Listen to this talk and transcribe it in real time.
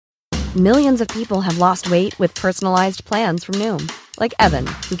Millions of people have lost weight with personalized plans from Noom. Like Evan,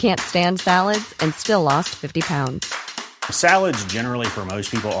 who can't stand salads and still lost 50 pounds. Salads generally for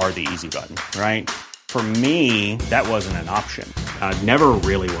most people are the easy button, right? For me, that wasn't an option. I never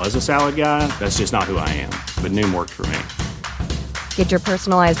really was a salad guy. That's just not who I am. But Noom worked for me. Get your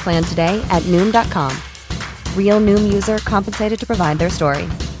personalized plan today at Noom.com. Real Noom user compensated to provide their story.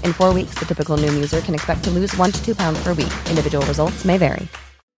 In 4 weeks, the typical Noom user can expect to lose 1 to 2 pounds per week. Individual results may vary.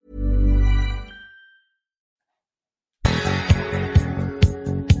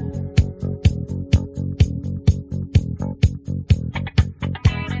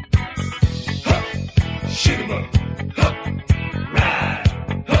 Shoot 'em up,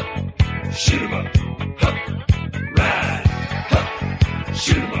 ride, shoot 'em up, ride,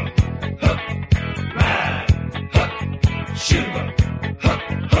 shoot 'em up, ride, shoot 'em up,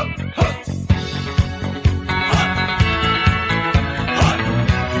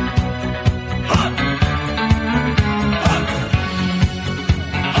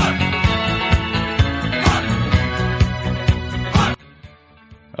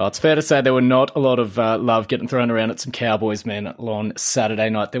 Well, it's fair to say there were not a lot of love getting thrown around at some Cowboys men on Saturday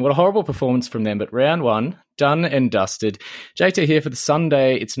night. Then what a horrible performance from them, but round one, done and dusted. JT here for the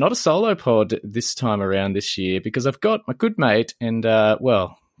Sunday. It's not a solo pod this time around this year because I've got my good mate and,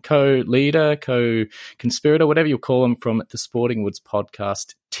 co-leader, co-conspirator, whatever you call him, from the Sporting Woods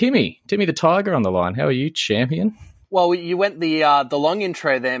podcast, Timmy the Tiger on the line. How are you, champion? Well, you went the long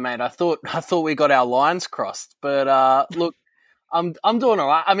intro there, mate. I thought we got our lines crossed, but look, I'm doing all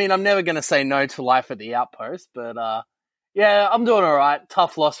right. I mean, I'm never going to say no to life at the Outpost, but yeah, I'm doing all right.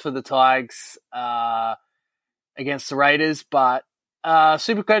 Tough loss for the Tigers against the Raiders, but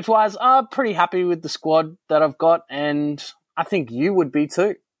Supercoach wise, I'm pretty happy with the squad that I've got, and I think you would be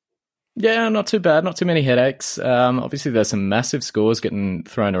too. Yeah, not too bad. Not too many headaches. Obviously, there's some massive scores getting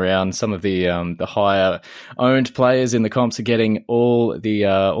thrown around. Some of the higher owned players in the comps are getting all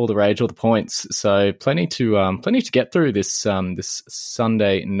the rage, all the points. So plenty to get through this this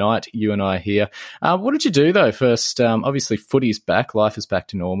Sunday night. You and I here. What did you do though? First, obviously, footy's back. Life is back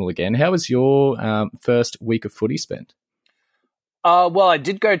to normal again. How was your first week of footy spent? Well, I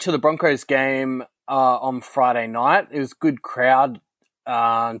did go to the Broncos game on Friday night. It was a good crowd.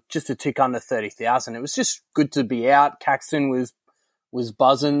 Just a tick under 30,000. It was just good to be out. Caxton was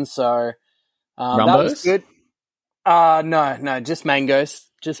buzzing, so that was good. No, just mangoes.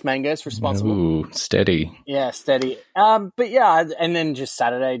 Responsible. Ooh, steady. Yeah, steady. But yeah, and then just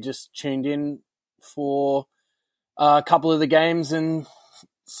Saturday, just tuned in for a couple of the games, and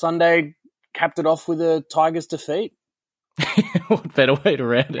Sunday capped it off with a Tigers defeat. What better way to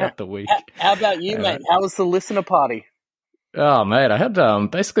round out the week? How about you, mate? How was the listener party? Oh, mate, I had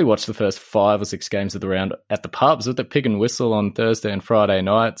basically watched the first 5 or 6 games of the round at the pubs with the Pig and Whistle on Thursday and Friday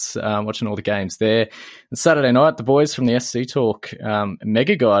nights, watching all the games there. And Saturday night, the boys from the SC Talk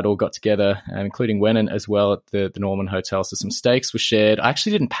Mega Guide all got together, including Wennon as well at the Norman Hotel. So some steaks were shared. I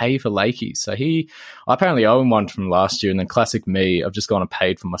actually didn't pay for Lakey. So I apparently owe him one from last year. And then classic me, I've just gone and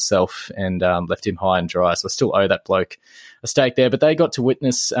paid for myself and left him high and dry. So I still owe that bloke a steak there. But they got to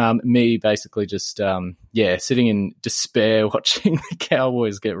witness me basically just, sitting in despair watching the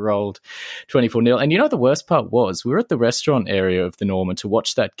Cowboys get rolled 24-0. And you know the worst part was we were at the restaurant area of the Norman to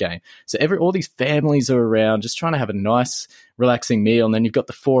watch that game. So all these families are around just trying to have a nice, relaxing meal. And then you've got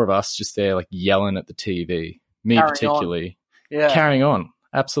the 4 of us just there like yelling at the TV. Me carrying particularly. On. Yeah. Carrying on.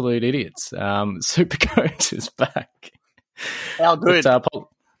 Absolute idiots. Supercoach is back. How good. But,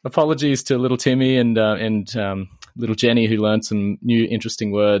 apologies to little Timmy and little Jenny, who learned some new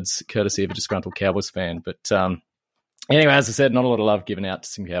interesting words courtesy of a disgruntled Cowboys fan. But anyway, as I said, not a lot of love given out to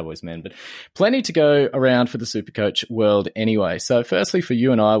some Cowboys men, but plenty to go around for the Supercoach world anyway. So firstly, for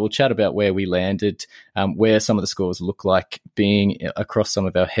you and I, we'll chat about where we landed, where some of the scores look like being across some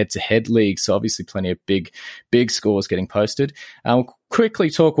of our head-to-head leagues. So obviously plenty of big scores getting posted. We'll quickly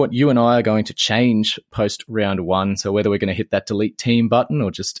talk what you and I are going to change post round 1. So whether we're going to hit that delete team button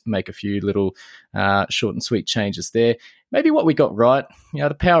or just make a few little short and sweet changes there. Maybe what we got right,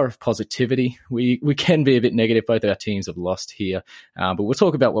 the power of positivity. We can be a bit negative. Both our teams have lost here, but we'll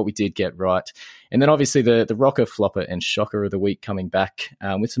talk about what we did get right. And then obviously the rocker, flopper, and shocker of the week coming back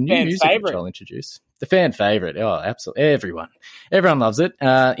with some new music, which I'll introduce. The fan favourite. Oh, absolutely. Everyone loves it.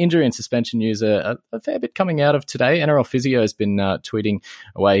 Injury and suspension news a fair bit coming out of today. NRL Physio has been tweeting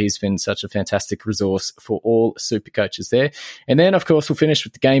away. He's been such a fantastic resource for all super coaches there. And then, of course, we'll finish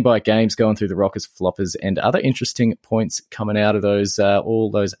with the game by games, going through the rockers, floppers, and other interesting points coming out of those all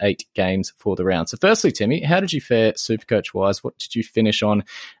those 8 games for the round. So firstly, Timmy, how did you fare Supercoach-wise? What did you finish on?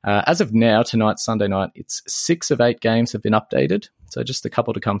 As of now, tonight, Sunday night, it's 6 of 8 games have been updated. So just a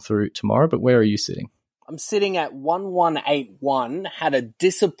couple to come through tomorrow. But where are you sitting? I'm sitting at 1181. Had a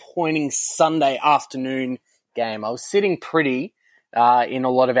disappointing Sunday afternoon game. I was sitting pretty in a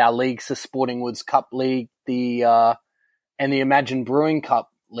lot of our leagues, the Sporting Woods Cup League, and the Imagine Brewing Cup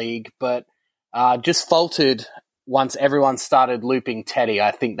League, but just faltered once everyone started looping Teddy.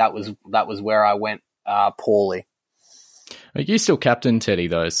 I think that was where I went poorly. You still captain Teddy,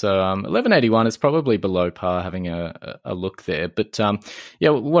 though, so 1181 is probably below par having a look there. But,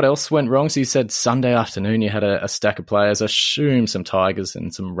 what else went wrong? So you said Sunday afternoon you had a stack of players. I assume some Tigers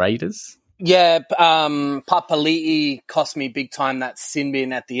and some Raiders? Yeah, Papali'i cost me big time, that sin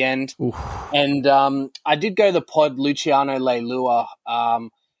bin at the end. Oof. And I did go the pod Luciano Leilua.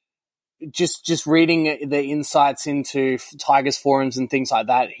 Just reading the insights into Tigers forums and things like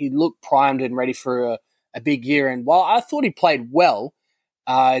that, he looked primed and ready for a big year. And while I thought he played well,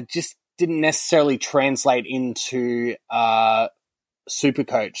 just didn't necessarily translate into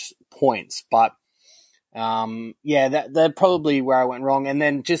Supercoach points. But that's probably where I went wrong. And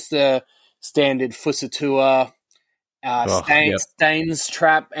then just the standard Fusatua, Staines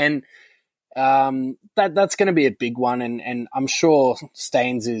trap, and that's going to be a big one. And I'm sure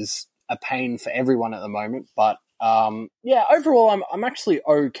Staines is a pain for everyone at the moment. But overall, I'm actually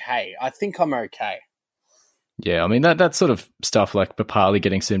okay. I think I'm okay. Yeah, I mean, that sort of stuff like Papali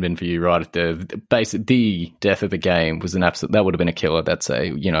getting Sinbin for you right at the death of the game was an absolute, that would have been a killer. That's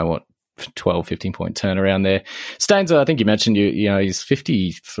a, 12, 15-point turnaround there. Staines, I think you mentioned, he's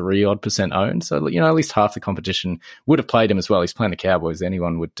 53% owned. So, at least half the competition would have played him as well. He's playing the Cowboys.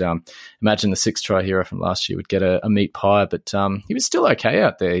 Anyone would imagine the 6-try hero from last year would get a meat pie, but he was still okay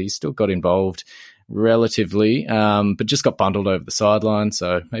out there. He still got involved relatively, but just got bundled over the sideline.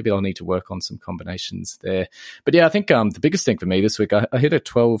 So maybe I'll need to work on some combinations there. But yeah, I think the biggest thing for me this week, I hit a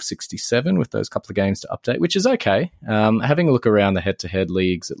 1267 with those couple of games to update, which is okay. Having a look around the head-to-head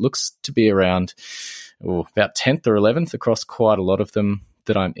leagues, it looks to be around about 10th or 11th across quite a lot of them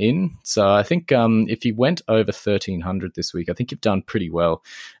that I'm in. So I think if you went over 1,300 this week, I think you've done pretty well.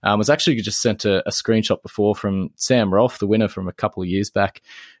 I was actually just sent a screenshot before from Sam Rolfe, the winner from a couple of years back,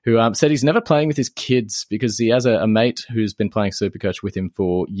 who said he's never playing with his kids because he has a mate who's been playing Supercoach with him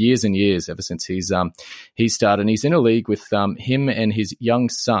for years and years, ever since he started. And he's in a league with him and his young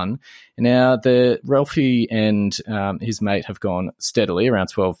son. Now, the Ralphie and his mate have gone steadily,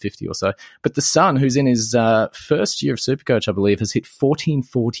 around 1250 or so. But the son, who's in his first year of Supercoach, I believe, has hit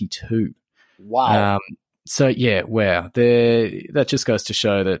 1442. Wow. That just goes to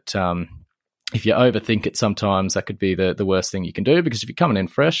show that if you overthink it sometimes, that could be the worst thing you can do, because if you're coming in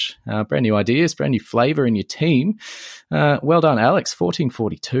fresh, brand new ideas, brand new flavour in your team, well done, Alex,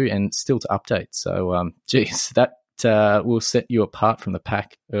 1442 and still to update. So, that will set you apart from the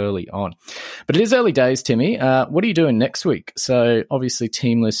pack early on. But it is early days, Timmy. What are you doing next week? So obviously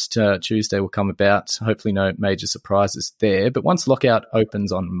Team List Tuesday will come about. Hopefully no major surprises there. But once lockout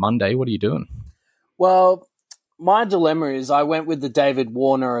opens on Monday, what are you doing? Well, my dilemma is I went with the David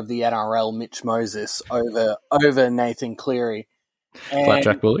Warner of the NRL, Mitch Moses, over Nathan Cleary. Flat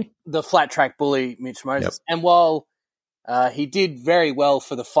track bully? The flat track bully, Mitch Moses. Yep. And while he did very well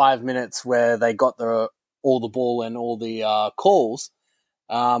for the 5 minutes where they got all the ball and all the calls,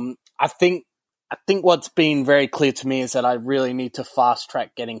 I think what's been very clear to me is that I really need to fast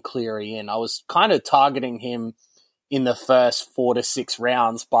track getting Cleary in. I was kind of targeting him in the first 4 to 6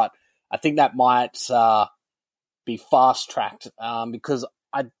 rounds, but I think that might be fast tracked because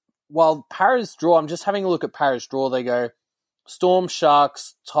while Para's draw, I'm just having a look at Para's draw. They go Storm,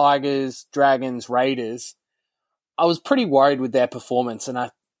 Sharks, Tigers, Dragons, Raiders. I was pretty worried with their performance, and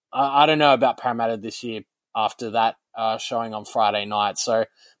I don't know about Parramatta this year after that showing on Friday night. So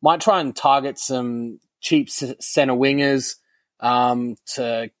might try and target some cheap centre wingers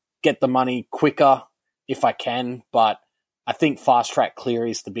to get the money quicker if I can. But I think fast track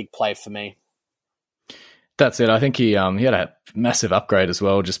Cleary is the big play for me. That's it. I think he had a massive upgrade as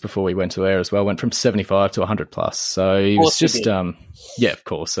well just before we went to air as well. Went from 75 to 100 plus. So he was just, of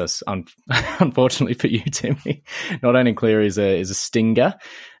course. That's unfortunately for you, Timmy. Not owning Cleary is a stinger,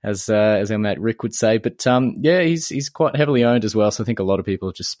 as our mate Rick would say. But he's quite heavily owned as well. So I think a lot of people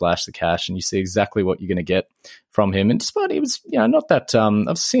have just splashed the cash, and you see exactly what you're going to get from him. And despite he was, not that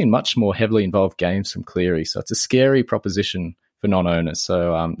I've seen much more heavily involved games from Cleary. So it's a scary proposition non-owners.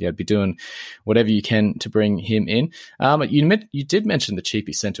 So be doing whatever you can to bring him in. You did mention the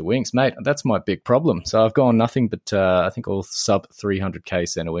cheapy centre wings, mate. That's my big problem. So I've gone nothing but I think all sub 300k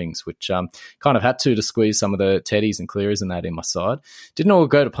centre wings, which kind of had to squeeze some of the Teddies and Clearys and that in my side. Didn't all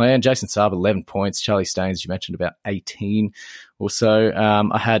go to plan. Jason Saab 11 points. Charlie Staines, you mentioned, about 18. Also,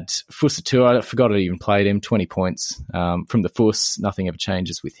 I had Fusatua. I forgot I even played him. 20 points from the Fuss. Nothing ever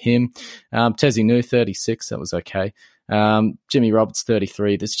changes with him. Tezzy New 36. That was okay. Jimmy Roberts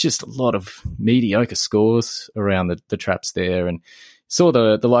 33. There's just a lot of mediocre scores around the traps there, and saw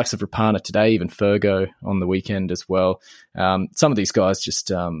the likes of Rapana today, even Fergo on the weekend as well. Some of these guys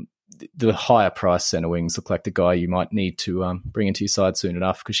just the higher price centre wings look like the guy you might need to bring into your side soon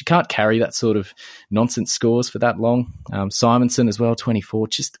enough, because you can't carry that sort of nonsense scores for that long. Simonson as well, 24,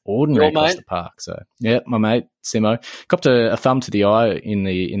 just ordinary across the park. So yeah, my mate Simo copped a thumb to the eye in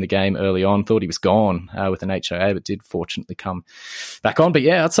the game early on. Thought he was gone with an HIA, but did fortunately come back on. But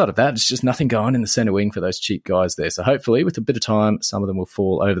yeah, outside of that, it's just nothing going in the centre wing for those cheap guys there. So hopefully, with a bit of time, some of them will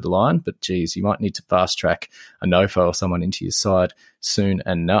fall over the line. But geez, you might need to fast track a Nofo or someone into your side soon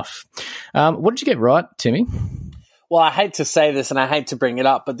enough. What did you get right, Timmy? Well, I hate to say this and I hate to bring it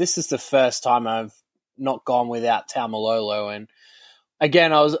up, but this is the first time I've not gone without Taumalolo. And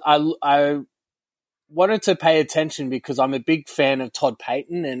again, I wanted to pay attention because I'm a big fan of Todd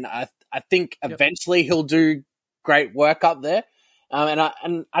Payton, and I think eventually he'll do great work up there. And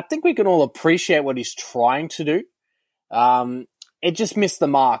I think we can all appreciate what he's trying to do. It just missed the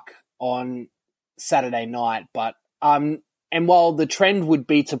mark on Saturday night, but and while the trend would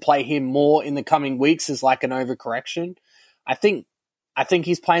be to play him more in the coming weeks as like an overcorrection, I think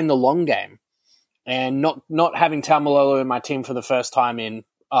he's playing the long game, and not having Taumalolo in my team for the first time in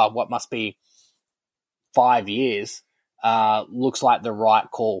what must be 5 years looks like the right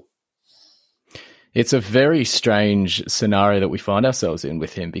call. It's a very strange scenario that we find ourselves in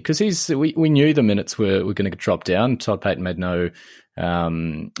with him, because we knew the minutes were going to drop down. Todd Payton made no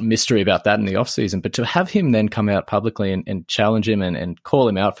mystery about that in the offseason, but to have him then come out publicly and challenge him and call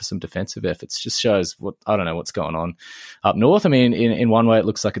him out for some defensive efforts just shows I don't know what's going on up north. I mean, in one way, it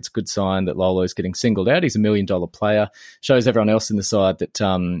looks like it's a good sign that Lolo's getting singled out. He's $1 million player. Shows everyone else in the side that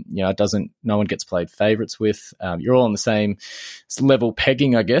no one gets played favourites with. You're all on the same level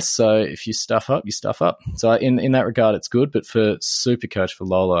pegging, I guess. So if you stuff up, you stuff up. So in that regard, it's good. But for Supercoach, for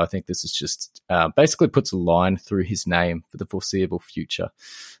Lolo, I think this is just basically puts a line through his name for the foreseeable future.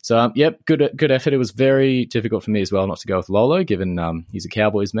 So, good effort. It was very difficult for me as well not to go with Lolo, given he's a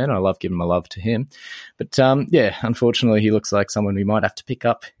Cowboys man. I love giving my love to him. But, unfortunately, he looks like someone we might have to pick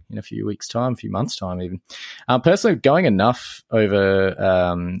up in a few weeks' time, a few months' time even. Personally, going enough over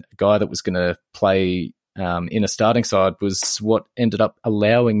a guy that was going to play in a starting side was what ended up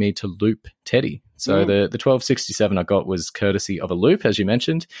allowing me to loop Teddy. So the 1267 I got was courtesy of a loop, as you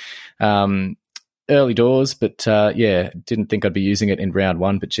mentioned. Early doors, but didn't think I'd be using it in round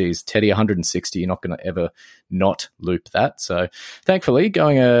one. But geez, Teddy 160, you're not going to ever not loop that. So thankfully,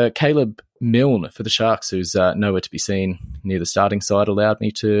 going a Caleb Milne for the Sharks, who's nowhere to be seen near the starting side, allowed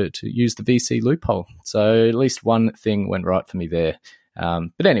me to use the VC loophole. So at least one thing went right for me there.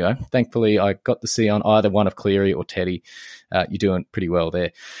 But anyway, thankfully I got to see on either one of Cleary or Teddy. You're doing pretty well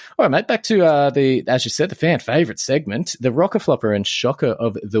there. All right, mate, back to as you said, the fan favourite segment, the Rocker Flopper and Shocker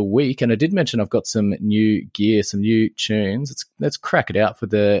of the week. And I did mention I've got some new gear, some new tunes. Let's crack it out for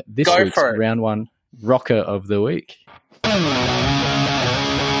this week's round one Rocker of the week.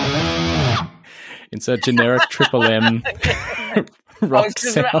 Insert generic Triple M rock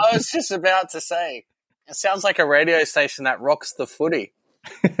sound. I was just about to say, it sounds like a radio station that rocks the footy.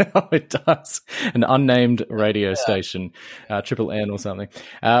 Oh, it does. An unnamed radio station, Triple N or something.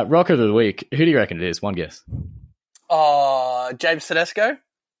 Rocker of the week. Who do you reckon it is? One guess. James Tedesco?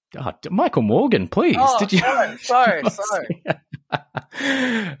 God, Michael Morgan, please. Did you? Sorry.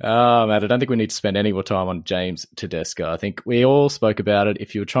 Oh, man, I don't think we need to spend any more time on James Tedesco. I think we all spoke about it.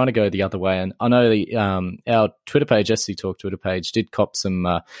 If you were trying to go the other way, and I know our Twitter page, SC Talk Twitter page, did cop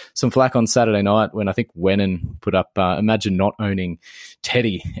some flack on Saturday night when I think Wennon put up, imagine not owning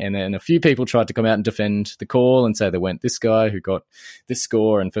Teddy. And then a few people tried to come out and defend the call and say they went this guy who got this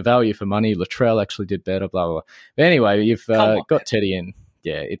score, and for value for money, Latrell actually did better, blah, blah, blah. But anyway, you've got Teddy in.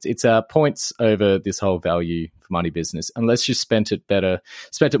 Yeah, it's points over this whole value for money business. Unless you spent it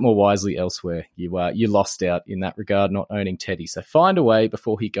more wisely elsewhere, you lost out in that regard, not owning Teddy. So find a way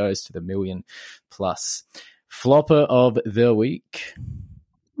before he goes to the $1 million plus. Flopper of the week.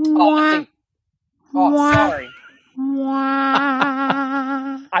 Sorry.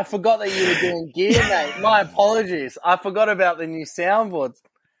 I forgot that you were doing gear, mate. My apologies. I forgot about the new soundboards.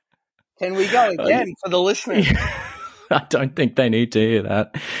 Can we go again for the listeners? I don't think they need to hear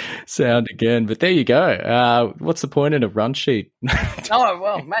that sound again. But there you go. What's the point in a run sheet? Oh,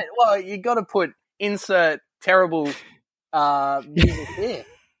 well, mate, well, you got to put insert terrible music here.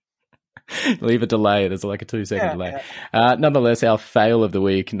 Leave a delay. There's like a 2-second delay. Yeah. Nonetheless, our fail of the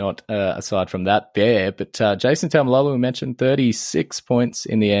week, not aside from that there, but Jason Taumalolo mentioned 36 points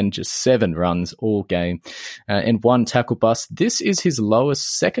in the end, just 7 runs all game, and 1 tackle bust. This is his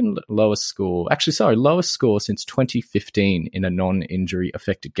second lowest score since 2015 in a non-injury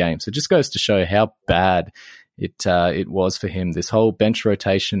affected game. So it just goes to show how bad it was for him, this whole bench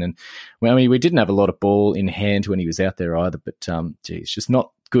rotation. And well, I mean, we didn't have a lot of ball in hand when he was out there either, but just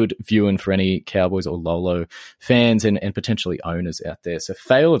not good viewing for any Cowboys or Lolo fans and potentially owners out there. So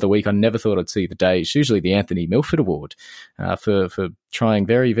fail of the week, I never thought I'd see the day. It's usually the Anthony Milford Award for trying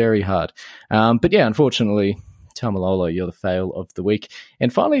very, very hard. But yeah, unfortunately, Taumalolo, you're the fail of the week.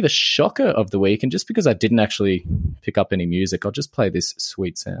 And finally, the shocker of the week, and just because I didn't actually pick up any music, I'll just play this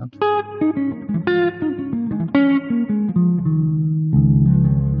sweet sound.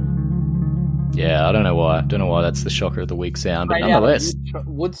 Yeah, I don't know why. That's the shocker of the week sound, but nonetheless.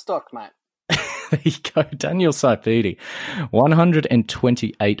 Woodstock, mate. There you go. Daniel Saifidi,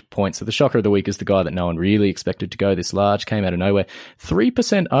 128 points. So the shocker of the week is the guy that no one really expected to go this large, came out of nowhere.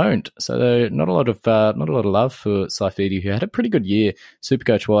 3% owned. So not a lot of love for Saifidi, who had a pretty good year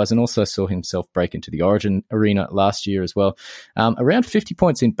Supercoach wise, and also saw himself break into the Origin arena last year as well. Around 50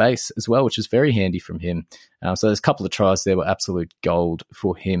 points in base as well, which is very handy from him. So there's a couple of tries there were absolute gold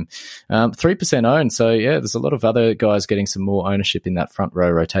for him. 3% owned. So yeah, there's a lot of other guys getting some more ownership in that front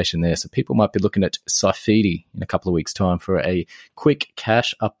row rotation there. So people might be looking at Saifidi in a couple of weeks' time for a quick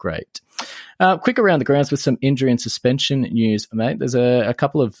cash upgrade. Quick around the grounds with some injury and suspension news, mate. There's a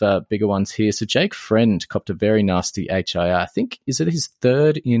couple of bigger ones here. So Jake Friend copped a very nasty HIR. I think, is it his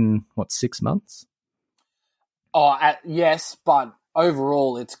third in, 6 months? Oh, yes, but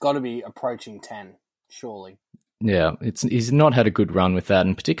overall it's got to be approaching 10. Surely. Yeah, he's not had a good run with that,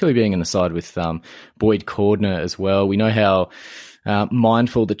 and particularly being in the side with Boyd Cordner as well. We know how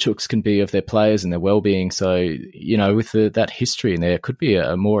mindful the Chooks can be of their players and their well-being. So, with that history in there, it could be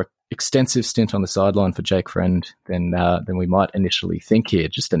a more extensive stint on the sideline for Jake Friend than we might initially think here.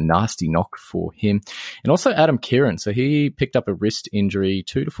 Just a nasty knock for him. And also Adam Kieran. So he picked up a wrist injury,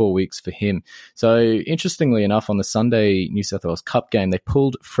 2 to 4 weeks for him. So interestingly enough, on the Sunday New South Wales Cup game, they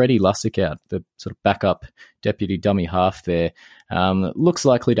pulled Freddie Lussick out, the sort of backup deputy dummy half there. Looks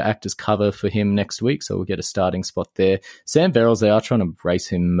likely to act as cover for him next week, so we'll get a starting spot there. Sam Verrills, they are trying to brace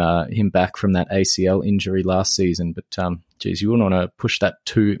him back from that ACL injury last season, but you wouldn't want to push that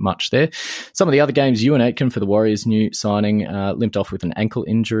too much there. Some of the other games, Ewan Aitken for the Warriors, new signing, limped off with an ankle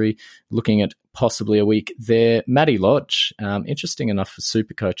injury, looking at possibly a week there. Matty Lodge, interesting enough for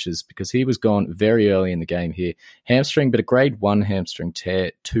super coaches because he was gone very early in the game here. Hamstring, but a grade 1 hamstring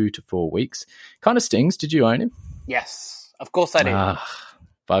tear, 2 to 4 weeks. Kind of stings. Did you own him? Yes. Of course I did.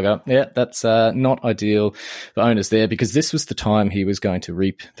 Bugger. Yeah, that's not ideal for owners there because this was the time he was going to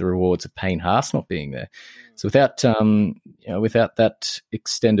reap the rewards of Payne Haas not being there. So without that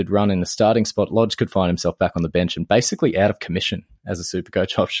extended run in the starting spot, Lodge could find himself back on the bench and basically out of commission as a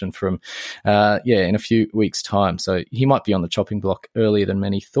Supercoach option from, in a few weeks' time. So he might be on the chopping block earlier than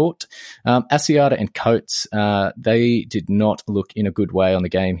many thought. Asiata and Coates, they did not look in a good way on the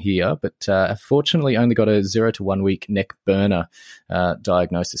game here, but fortunately only got a 0 to 1 week neck burner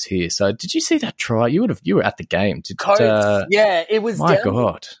diagnosis here. So did you see that try? You were at the game. Coates, it was. My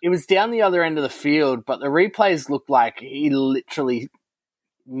God, it was down the other end of the field, but the replays looked like he literally,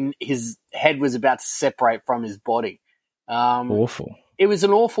 his head was about to separate from his body. Awful. It was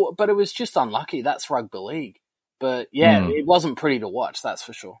but it was just unlucky. That's rugby league. But it wasn't pretty to watch, that's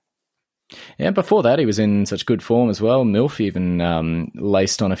for sure. Yeah, before that, he was in such good form as well. Milf even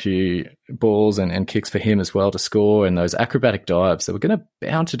laced on a few balls and kicks for him as well to score, and those acrobatic dives. So we're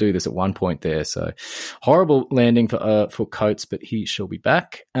bound to do this at one point there. So horrible landing for Coates, but he shall be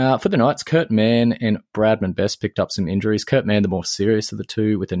back. For the Knights, Kurt Mann and Bradman Best picked up some injuries. Kurt Mann, the more serious of the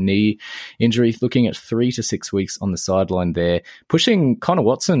two, with a knee injury, looking at 3 to 6 weeks on the sideline there. Pushing Connor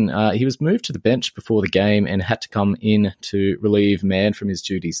Watson, he was moved to the bench before the game and had to come in to relieve Mann from his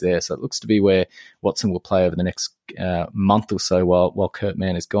duties there. So it looks to be where Watson will play over the next month or so while Kurt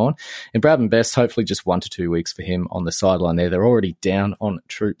Mann is gone. And Bradman Best, hopefully just 1 to 2 weeks for him on the sideline there. They're already down on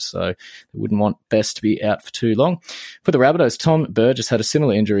troops, so they wouldn't want Best to be out for too long. For the Rabbitohs, Tom Burgess had a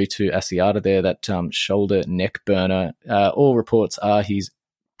similar injury to Asiata there, that shoulder neck burner. All reports are he's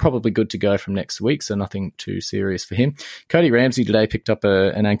probably good to go from next week, so nothing too serious for him. Cody Ramsey today picked up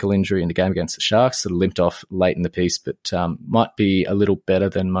an ankle injury in the game against the Sharks, sort of limped off late in the piece, but might be a little better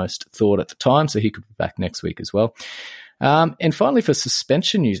than most thought at the time, so he could be back next week as well. And finally, for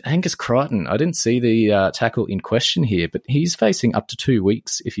suspension news, Angus Crichton. I didn't see the tackle in question here, but he's facing up to 2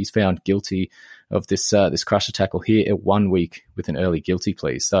 weeks if he's found guilty of this crusher tackle here at 1 week with an early guilty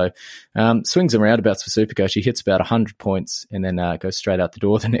plea. So swings and roundabouts for Supercoach. He hits about 100 points and then goes straight out the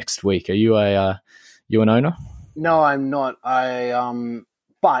door the next week. Are you an owner? No, I'm not.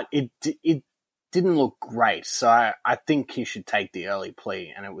 But it didn't look great, so I think he should take the early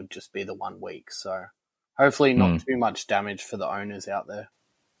plea, and it would just be the 1 week. So hopefully not too much damage for the owners out there.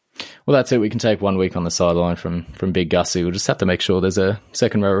 Well, that's it. We can take 1 week on the sideline from Big Gussie. We'll just have to make sure there's a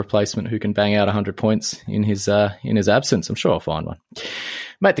second row replacement who can bang out 100 points in his absence. I'm sure I'll find one.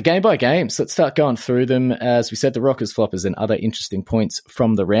 Mate, the game by games. Let's start going through them. As we said, the Rockers, Floppers, and other interesting points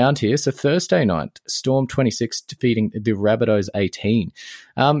from the round here. So Thursday night, Storm 26 defeating the Rabbitohs 18.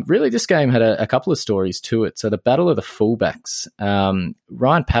 Really, this game had a couple of stories to it. So the battle of the fullbacks.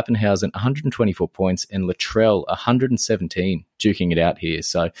 Ryan Pappenhausen, 124 points, and Latrell, 117, duking it out here.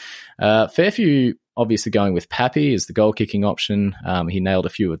 So fair few obviously going with Pappy as the goal-kicking option. He nailed a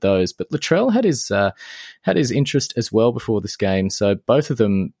few of those. But Latrell had his interest as well before this game. So both of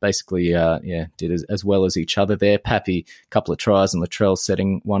them basically did as well as each other there. Pappy, a couple of tries, and Latrell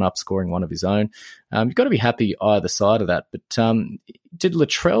setting one up, scoring one of his own. You've got to be happy either side of that. But did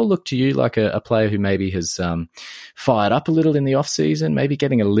Latrell look to you like a player who maybe has fired up a little in the off-season, maybe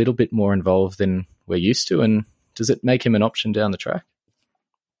getting a little bit more involved than we're used to? And does it make him an option down the track?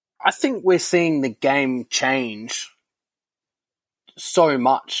 I think we're seeing the game change so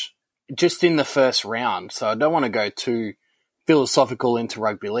much just in the first round. So I don't want to go too philosophical into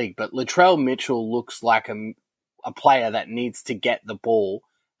rugby league, but Latrell Mitchell looks like a player that needs to get the ball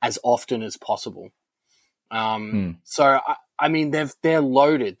as often as possible. So, I mean, they're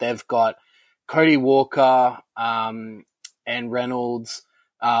loaded. They've got Cody Walker and Reynolds.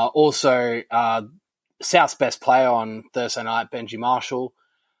 Also, South's best player on Thursday night, Benji Marshall.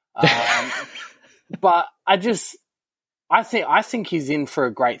 But I think he's in for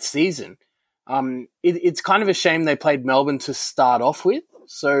a great season. It's kind of a shame they played Melbourne to start off with.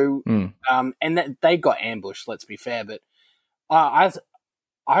 So, and that they got ambushed, let's be fair, but I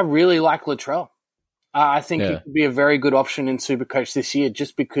really like Latrell. I think he could be a very good option in Supercoach this year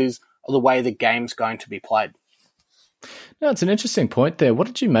just because of the way the game's going to be played. No, it's an interesting point there. What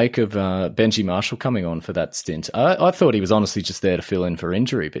did you make of Benji Marshall coming on for that stint? I thought he was honestly just there to fill in for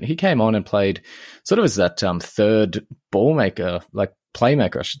injury, but he came on and played sort of as that third ball maker, like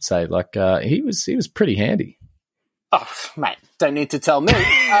playmaker, I should say. Like he was pretty handy. Oh, mate, don't need to tell me.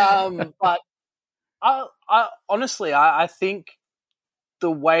 But I honestly, I think the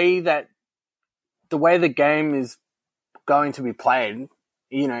way the game is going to be played,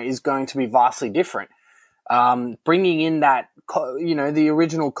 is going to be vastly different. Bringing in that, the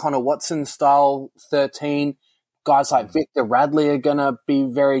original Connor Watson style 13, guys like Victor Radley are going to be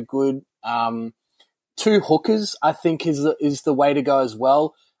very good. Two hookers, I think, is the way to go as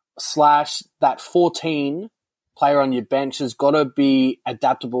well. / that 14 player on your bench has got to be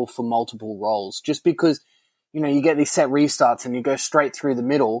adaptable for multiple roles. Just because, you get these set restarts and you go straight through the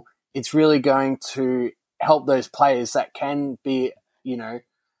middle, it's really going to help those players that can be,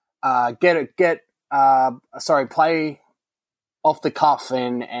 play off the cuff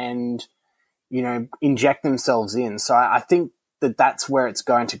and inject themselves in. So I think that's where it's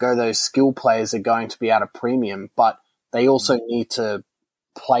going to go. Those skill players are going to be at a premium, but they also need to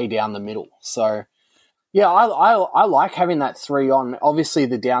play down the middle. So, yeah, I like having that 3 on. Obviously,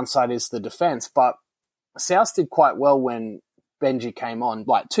 the downside is the defense, but South did quite well when Benji came on,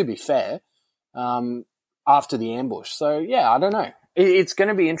 like, to be fair, after the ambush. So, yeah, I don't know. It's going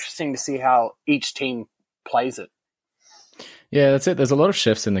to be interesting to see how each team plays it. Yeah, that's it. There's a lot of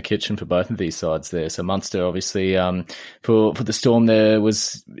chefs in the kitchen for both of these sides there. So Munster, obviously, for the Storm there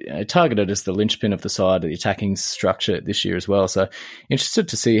was targeted as the linchpin of the side, the attacking structure this year as well. So interested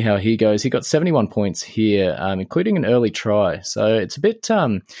to see how he goes. He got 71 points here, including an early try. So it's a bit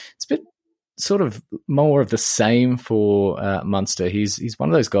sort of more of the same for Munster. He's one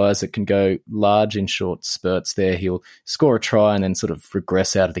of those guys that can go large in short spurts there. He'll score a try and then sort of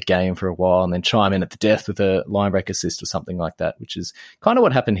regress out of the game for a while and then chime in at the death with a line break assist or something like that, which is kind of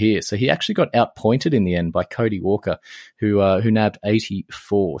what happened here. So he actually got outpointed in the end by Cody Walker, who nabbed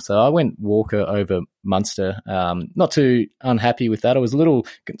 84. So I went Walker over Munster. Not too unhappy with that. I was a little,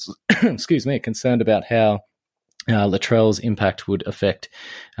 concerned about how Latrell's impact would affect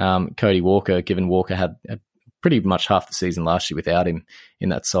Cody Walker, given Walker had a pretty much half the season last year without him in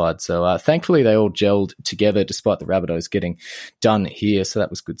that side. So thankfully they all gelled together despite the Rabbitohs getting done here. So that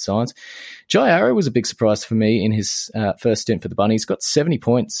was good signs. Jai Arrow was a big surprise for me in his first stint for the Bunnies. Got 70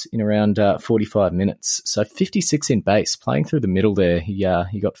 points in around 45 minutes. So 56 in base, playing through the middle there. He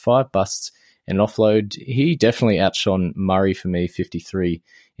got 5 busts and an offload. He definitely outshone Murray for me, 53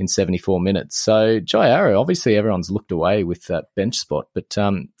 in 74 minutes. So Jai Arrow, obviously everyone's looked away with that bench spot, but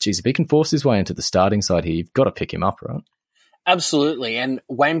geez, if he can force his way into the starting side here, you've got to pick him up, right? Absolutely. And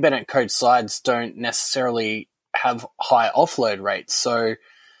Wayne Bennett coach sides don't necessarily have high offload rates. So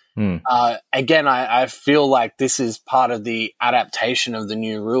again, I feel like this is part of the adaptation of the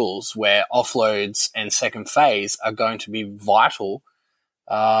new rules where offloads and second phase are going to be vital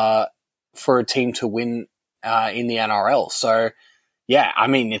for a team to win in the NRL. So, yeah, I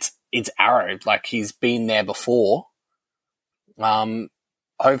mean, it's Arrow. Like, he's been there before.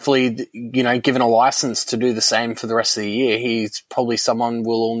 Hopefully, given a license to do the same for the rest of the year, he's probably someone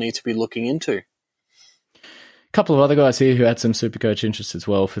we'll all need to be looking into. Couple of other guys here who had some Supercoach interest as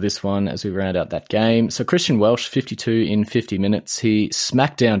well for this one as we round out that game. So Christian Welch, 52 in 50 minutes. He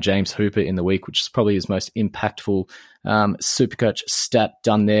smacked down James Hooper in the week, which is probably his most impactful Supercoach stat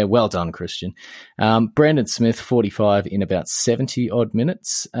done there. Well done, Christian. Brandon Smith, 45 in about 70-odd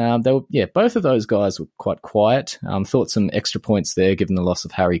minutes. Both of those guys were quite quiet. Thought some extra points there given the loss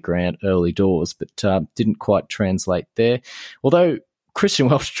of Harry Grant early doors, but didn't quite translate there. Although Christian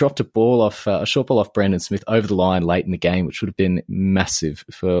Welch dropped a short ball off Brandon Smith over the line late in the game, which would have been massive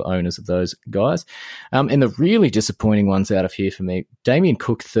for owners of those guys. And the really disappointing ones out of here for me, Damien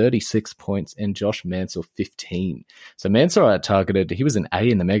Cook, 36 points, and Josh Mansell, 15. So Mansell I had targeted. He was an A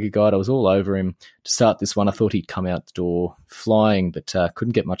in the Mega Guide. I was all over him to start this one. I thought he'd come out the door flying, but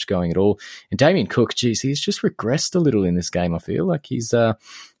couldn't get much going at all. And Damien Cook, geez, he's just regressed a little in this game, I feel. Like he's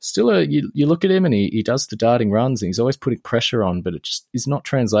still you look at him and he does the darting runs and he's always putting pressure on, but it just is not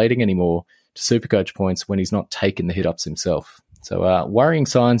translating anymore to Supercoach points when he's not taking the hit-ups himself. So worrying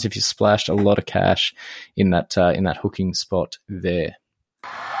signs if you splashed a lot of cash in that hooking spot there.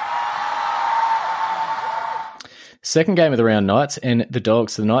 Second game of the round, Knights and the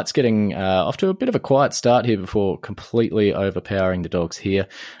Dogs. So the Knights getting off to a bit of a quiet start here before completely overpowering the Dogs here.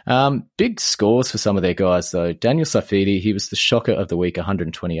 Big scores for some of their guys, though. Daniel Saifiti, he was the shocker of the week,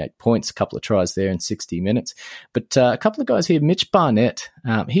 128 points, a couple of tries there in 60 minutes. But a couple of guys here, Mitch Barnett,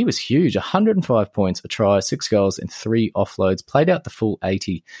 he was huge, 105 points, a try, 6 goals and 3 offloads, played out the full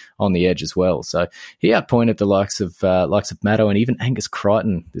 80 on the edge as well. So he outpointed the likes of Maddo and even Angus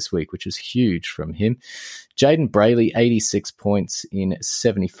Crichton this week, which is huge from him. Jaden Brayley, 86 points in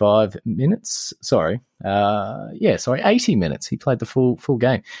 75 minutes. 80 minutes. He played the full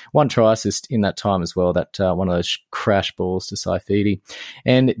game. 1 try assist in that time as well. That one of those crash balls to Saifiti.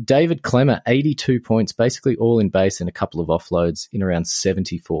 And David Clemmer, 82 points, basically all in base and a couple of offloads in around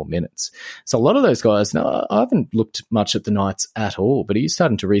 74 minutes. So a lot of those guys, I haven't looked much at the Knights at all, but he's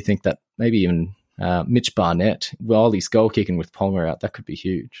starting to rethink that maybe even Mitch Barnett, while he's goal kicking with Ponga out, that could be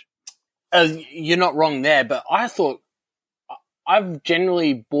huge. You're not wrong there, but I thought I've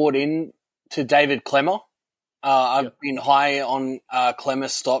generally bought in to David Clemmer. I've been high on Clemmer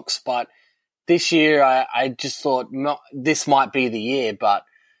stocks, but this year I just thought this might be the year, but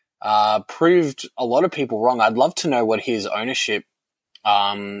proved a lot of people wrong. I'd love to know what his ownership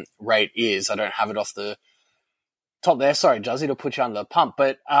rate is. I don't have it off the top there. Sorry, Juzzy, to put you under the pump.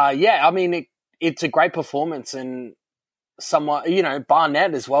 But I mean, it's a great performance and somewhat,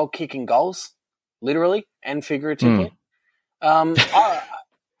 Barnett as well, kicking goals, literally and figuratively.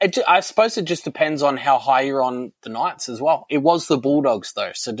 I suppose it just depends on how high you're on the Knights as well. It was the Bulldogs,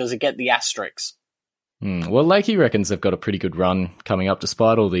 though, so does it get the asterisks? Well, Lakey reckons they've got a pretty good run coming up,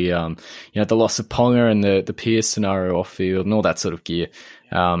 despite all the, the loss of Ponga and the Pearce scenario off field and all that sort of gear.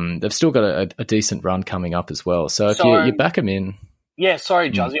 They've still got a decent run coming up as well. So if you back them in. Yeah, sorry,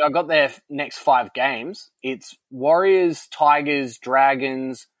 Juzzy. I got their next 5 games. It's Warriors, Tigers,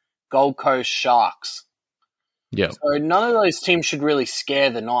 Dragons, Gold Coast, Sharks. Yeah. So none of those teams should really scare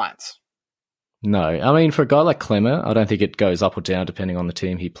the Knights. No. I mean, for a guy like Clemmer, I don't think it goes up or down depending on the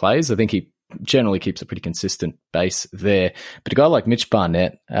team he plays. I think he generally keeps a pretty consistent base there. But a guy like Mitch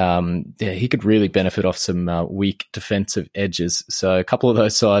Barnett, he could really benefit off some weak defensive edges. So a couple of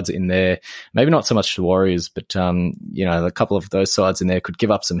those sides in there, maybe not so much the Warriors, but a couple of those sides in there could give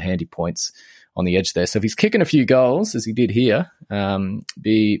up some handy points on the edge there. So if he's kicking a few goals, as he did here,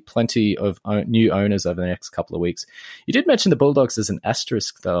 be plenty of new owners over the next couple of weeks. You did mention the Bulldogs as an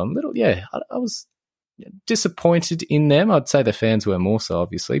asterisk, though. I was disappointed in them. I'd say the fans were more so,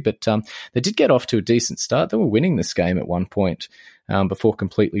 obviously, but they did get off to a decent start. They were winning this game at one point. before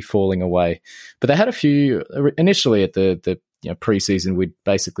completely falling away. But they had a few initially at the preseason. We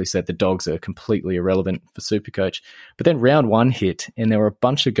basically said the dogs are completely irrelevant for Supercoach. But then round one hit, and there were a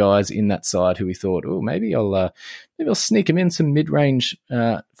bunch of guys in that side who we thought, oh, maybe I'll sneak them in some mid-range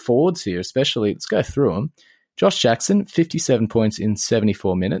forwards here, especially. Let's go through them. Josh Jackson, 57 points in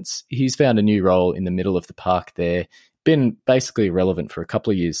 74 minutes. He's found a new role in the middle of the park there. Been basically irrelevant for a couple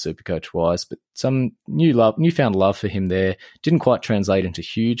of years, Supercoach-wise, but some newfound love for him there. Didn't quite translate into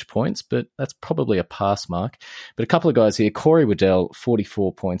huge points, but that's probably a pass mark. But a couple of guys here. Corey Waddell,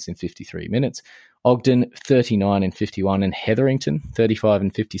 44 points in 53 minutes. Ogden, 39 and 51. And Hetherington, 35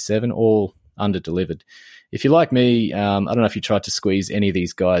 and 57, all under-delivered. If you're like me, I don't know if you tried to squeeze any of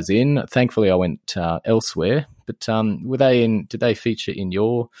these guys in. Thankfully, I went elsewhere. But did they feature in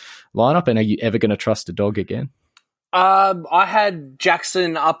your lineup? And are you ever going to trust a dog again? I had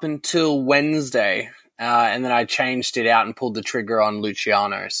Jackson up until Wednesday, and then I changed it out and pulled the trigger on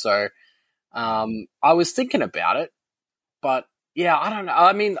Luciano. So I was thinking about it, but yeah, I don't know.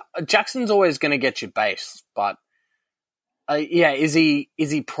 I mean, Jackson's always going to get your base, but is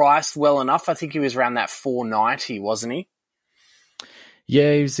he priced well enough? I think he was around that 490, wasn't he?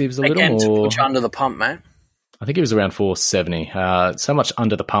 Yeah, he was a little Again, more. to put you under the pump, mate. I think it was around 470. So much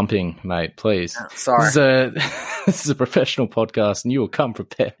under the pumping, mate, please. Oh, sorry. This is a professional podcast and you will come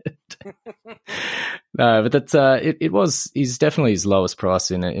prepared. No, but that's he's definitely his lowest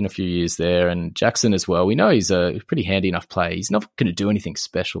price in a few years there. And Jackson as well. We know he's a pretty handy enough player. He's not going to do anything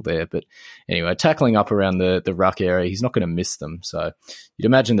special there. But anyway, tackling up around the ruck area, he's not going to miss them. So you'd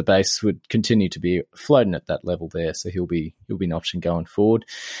imagine the base would continue to be floating at that level there. So he'll be an option going forward.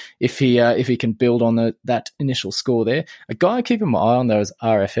 If he can build on that initial score there. A guy I keep my eye on though is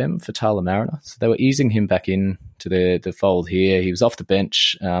RFM for Tyler Mariner. So they were easing him back in to the fold here. He was off the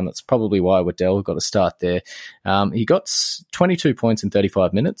bench. That's probably why Waddell got a start there. He got 22 points in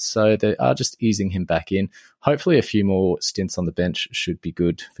 35 minutes, so they are just easing him back in. Hopefully a few more stints on the bench should be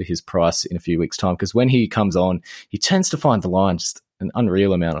good for his price in a few weeks' time, because when he comes on, he tends to find the line just an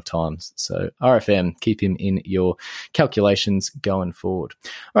unreal amount of times. So RFM, keep him in your calculations going forward.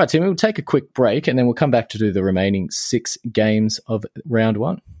 All right, Timmy, we'll take a quick break and then we'll come back to do the remaining 6 games of round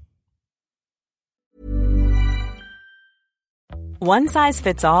 1. One size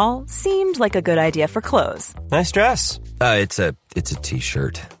fits all seemed like a good idea for clothes. Nice dress. It's a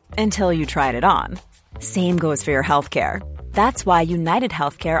t-shirt. Until you tried it on. Same goes for your healthcare. That's why United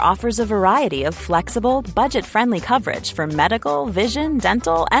Healthcare offers a variety of flexible, budget-friendly coverage for medical, vision,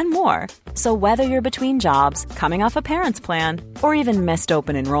 dental, and more. So whether you're between jobs, coming off a parent's plan, or even missed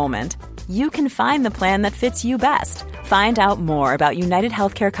open enrollment, you can find the plan that fits you best. Find out more about United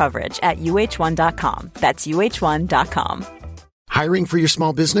Healthcare coverage at uh1.com. That's uh1.com. Hiring for your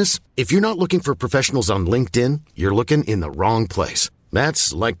small business? If you're not looking for professionals on LinkedIn, you're looking in the wrong place.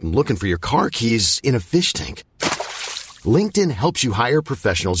 That's like looking for your car keys in a fish tank. LinkedIn helps you hire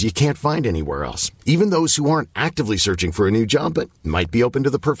professionals you can't find anywhere else, even those who aren't actively searching for a new job but might be open to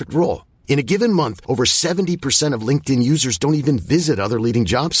the perfect role. In a given month, over 70% of LinkedIn users don't even visit other leading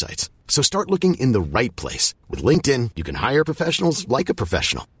job sites. So start looking in the right place. With LinkedIn, you can hire professionals like a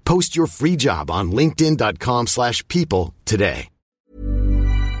professional. Post your free job on linkedin.com/people today.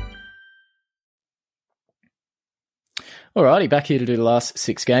 Alrighty, back here to do the last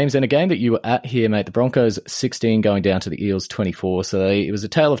 6 games. And a game that you were at here, mate, the Broncos 16 going down to the Eels 24. So it was a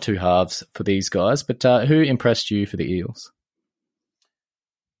tale of two halves for these guys. But who impressed you for the Eels?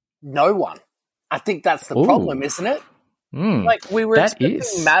 No one. I think that's the problem, isn't it? Like, we were expecting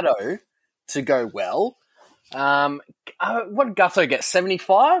Maddo to go well. What did Gutho get,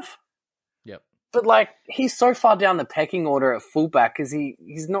 75? Yep. But, like, he's so far down the pecking order at fullback because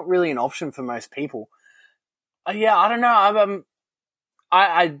he's not really an option for most people. Yeah, I don't know.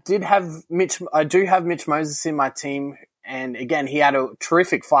 I do have Mitch Moses in my team, and again, he had a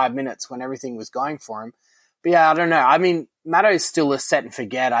terrific 5 minutes when everything was going for him. But yeah, I don't know. I mean, Maddo's still a set and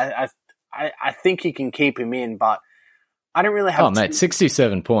forget. I think you can keep him in, but I don't really have. Oh, mate,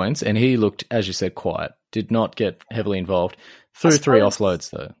 67 points, and he looked, as you said, quiet. Did not get heavily involved. Threw 3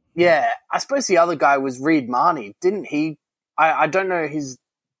 offloads though. Yeah, I suppose the other guy was Reid Marnie, didn't he? I don't know his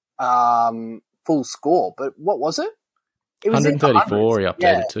full score, but what was it? It was 134 he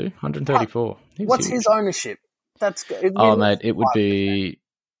updated to. 134. What's his ownership? That's good. Mate, it would be...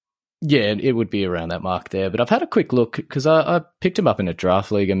 Yeah, it would be around that mark there. But I've had a quick look because I picked him up in a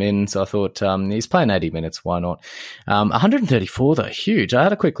draft league I'm in, so I thought he's playing 80 minutes, why not? 134 though, huge. I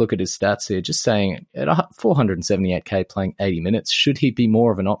had a quick look at his stats here, just saying at 478k playing 80 minutes, should he be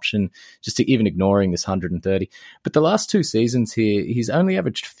more of an option, just to even ignoring this 130? But the last 2 seasons here, he's only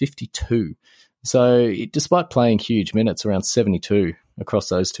averaged 52. So despite playing huge minutes, around 72 across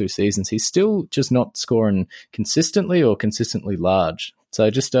those 2 seasons, he's still just not scoring consistently or consistently large. So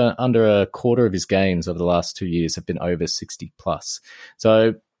just under a quarter of his games over the last 2 years have been over 60 plus.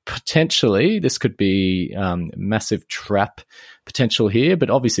 So potentially this could be massive trap potential here, but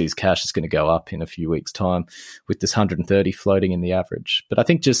obviously his cash is going to go up in a few weeks' time with this 130 floating in the average. But I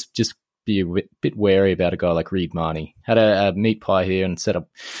think just be a bit wary about a guy like Reed Marnie. Had a meat pie here and set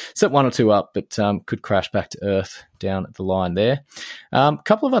 1 or 2 up, but could crash back to earth down at the line there. A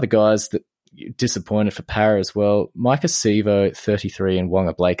couple of other guys that disappointed for Para as well. Micah Sevo, 33, and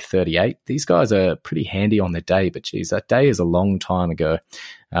Wonga Blake, 38. These guys are pretty handy on their day, but geez, that day is a long time ago.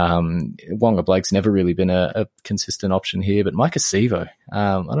 Wonga Blake's never really been a consistent option here, but Micah Sevo,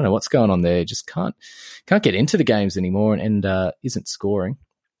 I don't know what's going on there. Just can't get into the games anymore and isn't scoring.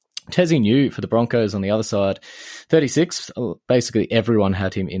 Tezzy New for the Broncos on the other side, 36. Basically everyone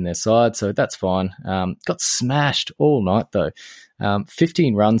had him in their side, so that's fine. Got smashed all night though.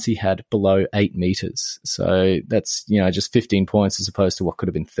 15 runs he had below 8 meters. So that's, just 15 points as opposed to what could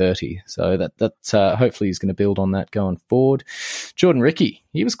have been 30. So that's hopefully he's going to build on that going forward. Jordan Ricky,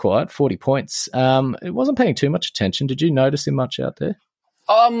 he was quiet, 40 points. It wasn't paying too much attention. Did you notice him much out there?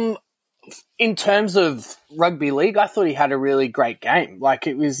 In terms of rugby league, I thought he had a really great game. Like,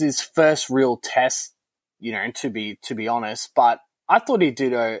 it was his first real test, to be honest. But I thought he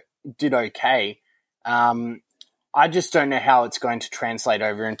did okay. I just don't know how it's going to translate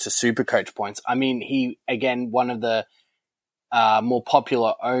over into Supercoach points. I mean, he, again, one of the more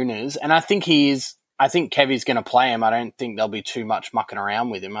popular owners, and I think Kevy's going to play him. I don't think there'll be too much mucking around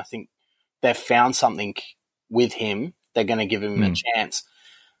with him. I think they've found something with him. They're going to give him a chance.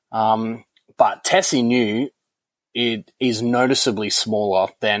 But Tessie New is noticeably smaller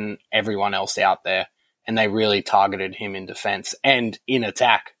than everyone else out there, and they really targeted him in defense and in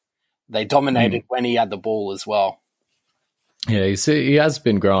attack. They dominated when he had the ball as well. Yeah, he has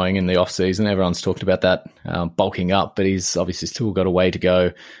been growing in the off-season. Everyone's talked about that bulking up, but he's obviously still got a way to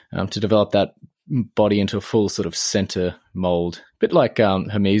go to develop that body into a full sort of centre mould. A bit like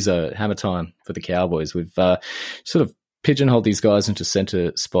Hamiza, Hammer Time for the Cowboys. We've sort of pigeonholed these guys into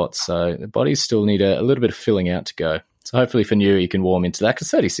centre spots, so the bodies still need a little bit of filling out to go. So hopefully for New, he can warm into that, because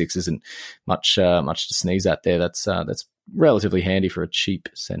 36 isn't much to sneeze at there. That's relatively handy for a cheap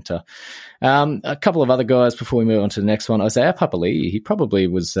centre. A couple of other guys before we move on to the next one. Isaiah Papali'i, he probably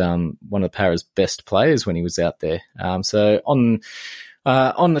was one of Para's best players when he was out there. So on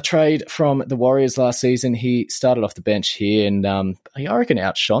the trade from the Warriors last season, he started off the bench here, and I reckon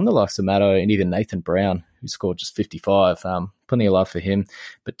outshone the likes of Matto and even Nathan Brown, who scored just 55. Plenty of love for him.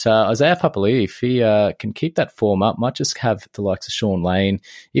 But Isaiah Papali'i, if he can keep that form up, might just have the likes of Sean Lane,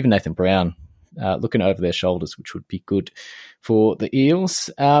 even Nathan Brown, looking over their shoulders, which would be good for the Eels.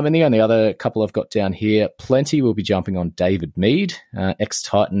 And the only other couple I've got down here, plenty will be jumping on David Mead,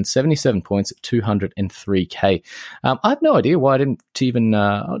 ex-Titan, 77 points at 203K. I have no idea why I didn't even,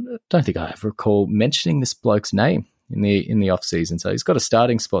 I don't think I ever recall mentioning this bloke's name in the off-season. So he's got a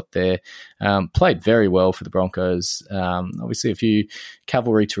starting spot there, played very well for the Broncos. Obviously a few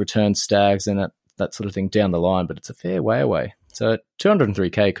cavalry to return stags and that sort of thing down the line, but it's a fair way away. So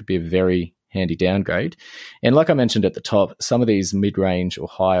 203K could be a very handy downgrade. And like I mentioned at the top, some of these mid-range or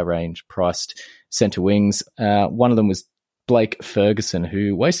higher range priced centre wings, one of them was Blake Ferguson,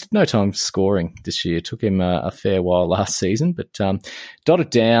 who wasted no time scoring this year. Took him a fair while last season, but dotted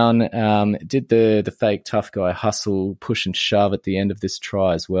down, did the fake tough guy hustle, push and shove at the end of this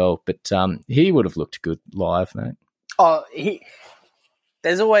try as well. But he would have looked good live, mate. Oh,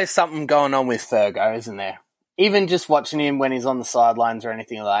 there's always something going on with Fergo, isn't there? Even just watching him when he's on the sidelines or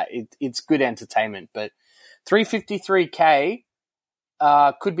anything like that, it's good entertainment. But 353K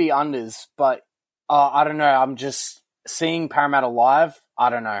could be unders, but I don't know. I'm just seeing Parramatta live. I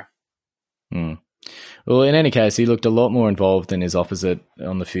don't know. Well, in any case, he looked a lot more involved than his opposite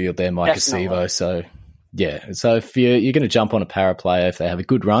on the field there, Micah Sevo. So, yeah. So if you're going to jump on a Para player, if they have a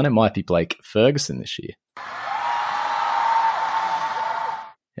good run, it might be Blake Ferguson this year.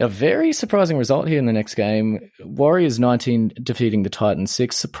 A very surprising result here in the next game. Warriors 19 defeating the Titans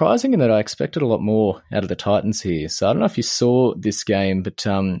 6. Surprising in that I expected a lot more out of the Titans here. So I don't know if you saw this game, but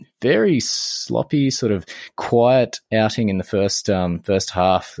very sloppy, sort of quiet outing in the first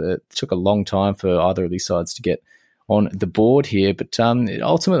half. It took a long time for either of these sides to get on the board here, but it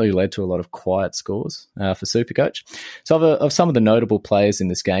ultimately led to a lot of quiet scores for Supercoach. So of some of the notable players in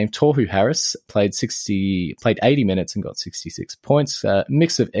this game, Tohu Harris played 80 minutes and got 66 points.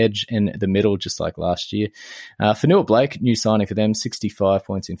 Mix of edge in the middle, just like last year. Fanua Blake, new signing for them, 65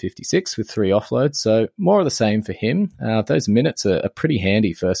 points in 56 with 3 offloads. So more of the same for him. Those minutes are pretty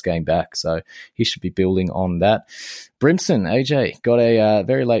handy first game back, so he should be building on that. Brimson, AJ, got a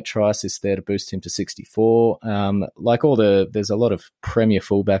very late try assist there to boost him to 64. There's a lot of premier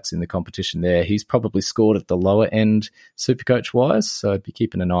fullbacks in the competition there. He's probably scored at the lower end Supercoach-wise, so I'd be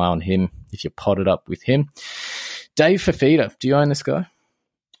keeping an eye on him if you're potted up with him. Dave Fafita, do you own this guy?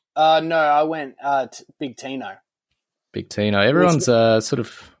 No, I went Big Tino. Big Tino. Everyone's sort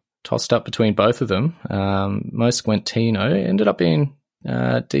of tossed up between both of them. Most went Tino. Ended up being D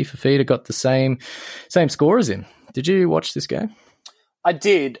Fafita, got the same score as him. Did you watch this game? I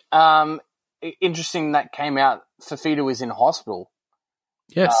did. Interesting that came out. Fafita was in hospital.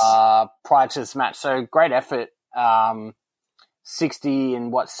 Yes. Prior to this match. So great effort. 60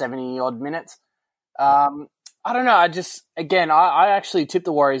 and 70 odd minutes. I don't know. I actually tipped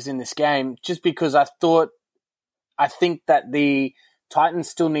the Warriors in this game just because I think that the Titans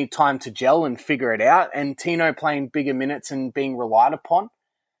still need time to gel and figure it out. And Tino playing bigger minutes and being relied upon.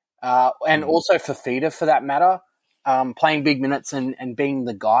 And also Fafita for that matter. Playing big minutes and being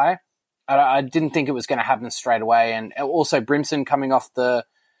the guy. I didn't think it was going to happen straight away. And also Brimson coming off the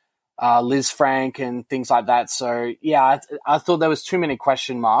Liz Frank and things like that. So, yeah, I thought there was too many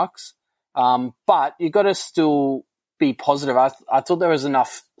question marks. But you got to still be positive. I thought there was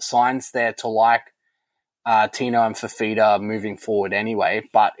enough signs there to like Tino and Fafita moving forward anyway.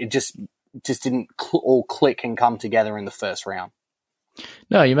 But it just didn't all click and come together in the first round.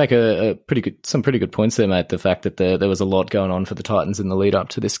 No, you make some pretty good points there, mate. The fact that there was a lot going on for the Titans in the lead up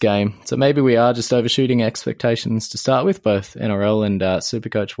to this game. So maybe we are just overshooting expectations to start with, both NRL and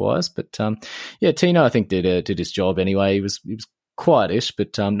Supercoach wise. But Tino I think did his job anyway. He was quietish,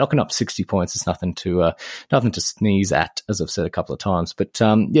 but knocking up 60 points is nothing to sneeze at, as I've said a couple of times. But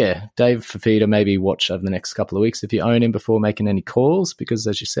Dave Fafita, maybe watch over the next couple of weeks if you own him before making any calls, because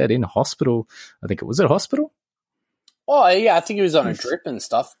as you said, in hospital, I think it was at hospital. Oh, yeah, I think he was on a drip and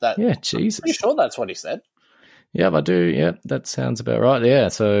stuff. Jesus. I'm pretty sure that's what he said. Yeah, I do. Yeah, that sounds about right. Yeah,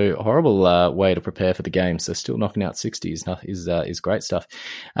 so horrible way to prepare for the game. So still knocking out 60 is great stuff.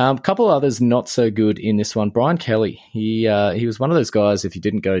 A couple others not so good in this one. Brian Kelly, he was one of those guys, if you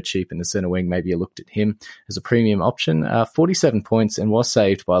didn't go cheap in the centre wing, maybe you looked at him as a premium option. 47 points and was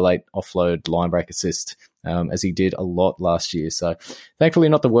saved by a late offload line break assist. As he did a lot last year. So thankfully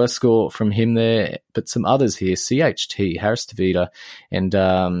not the worst score from him there, but some others here. CHT, Harris Tavita, and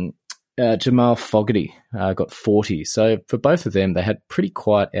Jamal Fogarty got 40. So for both of them, they had pretty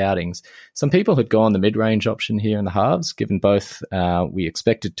quiet outings. Some people had gone the mid-range option here in the halves, given both we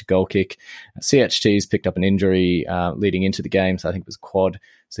expected to goal kick. CHT's picked up an injury leading into the game, so I think it was quad.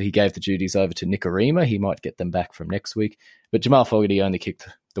 So he gave the duties over to Nicarima. He might get them back from next week. But Jamal Fogarty only kicked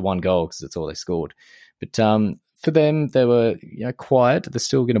the one goal because that's all they scored. But for them, they were quiet. They're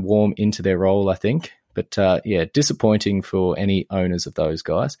still going to warm into their role, I think. But disappointing for any owners of those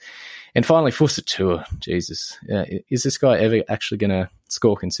guys. And finally, Fusatua. Jesus, is this guy ever actually going to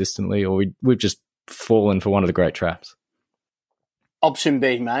score consistently, or we've just fallen for one of the great traps? Option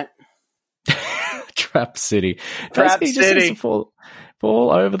B, mate. Trap City. Trap he City. Just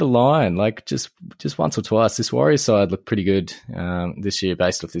fall over the line, like just once or twice. This Warriors side looked pretty good this year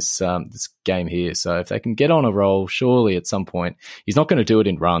based off this game here. So if they can get on a roll, surely at some point, he's not going to do it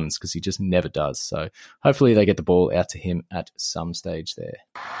in runs because he just never does. So hopefully they get the ball out to him at some stage there.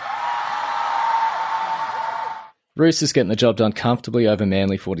 Roosters getting the job done comfortably over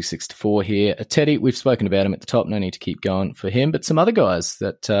Manly, 46-4 here. Teddy, we've spoken about him at the top. No need to keep going for him. But some other guys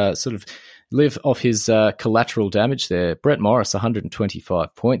that sort of live off his collateral damage there. Brett Morris,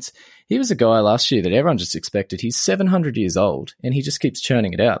 125 points. He was a guy last year that everyone just expected. He's 700 years old, and he just keeps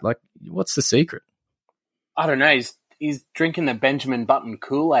churning it out. Like, what's the secret? I don't know. He's drinking the Benjamin Button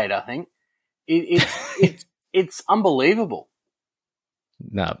Kool-Aid, I think. It's unbelievable.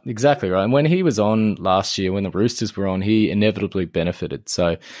 No, exactly right. And when he was on last year, when the Roosters were on, he inevitably benefited.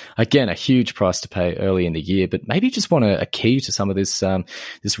 So, again, a huge price to pay early in the year, but maybe you just want a key to some of this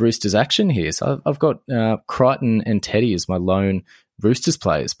Roosters action here. So I've got Crichton and Teddy as my lone Roosters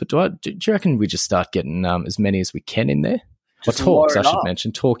players, but do you reckon we just start getting as many as we can in there? Talks, I should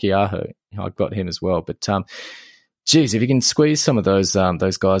mention. Torquiaho, I've got him as well. But, geez, if you can squeeze some of those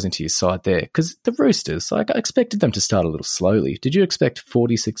guys into your side there, because the Roosters, I expected them to start a little slowly. Did you expect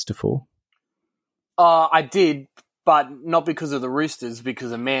 46-4? I did, but not because of the Roosters,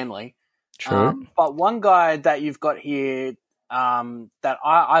 because of Manly. True. But one guy that you've got here that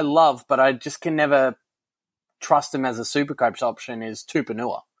I love, but I just can never trust him as a Supercoach option is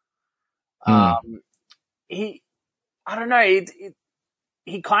Tupanua. I don't know.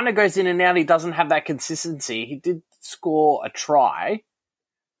 He kind of goes in and out. He doesn't have that consistency. He did score a try,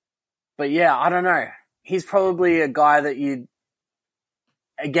 but yeah, I don't know. He's probably a guy that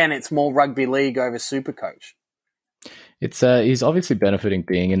again, it's more rugby league over Supercoach. He's obviously benefiting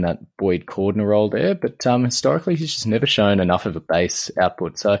being in that Boyd Cordner role there, but historically he's just never shown enough of a base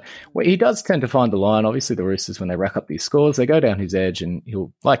output. So he does tend to find the line. Obviously, the Roosters, when they rack up these scores, they go down his edge, and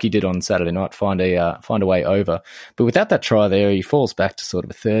he'll, like he did on Saturday night, find a way over. But without that try there, he falls back to sort of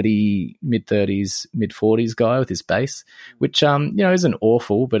a mid-30s, mid-40s guy with his base, which isn't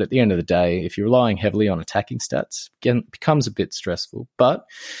awful. But at the end of the day, if you're relying heavily on attacking stats, again, it becomes a bit stressful. But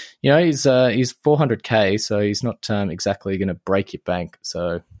he's 400k, so he's not exactly going to break your bank.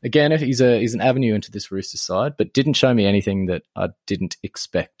 So again, he's an avenue into this Roosters side, but didn't show me anything that I didn't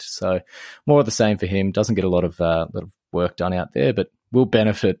expect. So more of the same for him. Doesn't get a lot of work done out there, but will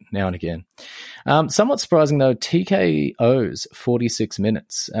benefit now and again. Somewhat surprising though, TKO's 46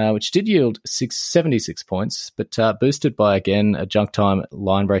 minutes, which did yield 76 points, but boosted by, again, a junk time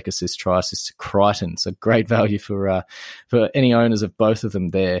line break assist, try assist to Crichton. So great value for any owners of both of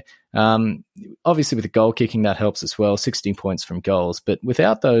them there. Obviously with the goal kicking, that helps as well, 16 points from goals, but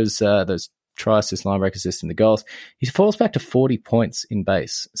without those try assist, line break assist, and the goals, he falls back to 40 points in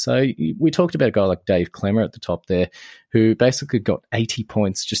base. So we talked about a guy like Dave Clemmer at the top there, who basically got 80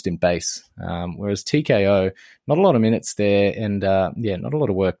 points just in base, whereas TKO, not a lot of minutes there, and not a lot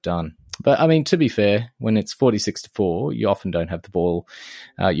of work done. But I mean, to be fair, when it's 46-4, you often don't have the ball.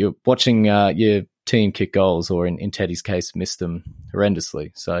 You're watching your team kick goals, or in Teddy's case, miss them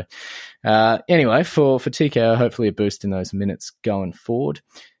horrendously. So anyway, for TKO, hopefully a boost in those minutes going forward.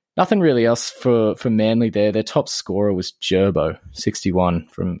 Nothing really else for Manly there. Their top scorer was Gerbo, 61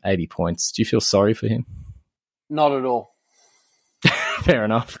 from 80 points. Do you feel sorry for him? Not at all. Fair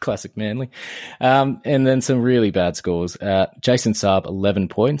enough. Classic Manly. And then some really bad scores. Jason Saab, 11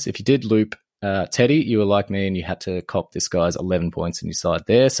 points. If you did loop Teddy, you were like me and you had to cop this guy's 11 points in your side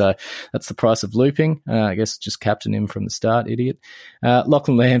there. So that's the price of looping. I guess just captain him from the start, idiot.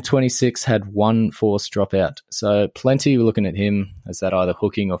 Lachlan Lamb, 26, had one forced dropout. So plenty, we're looking at him as that either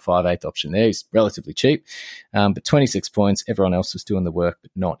hooking or 5/8 option there. He's relatively cheap, but 26 points. Everyone else was doing the work,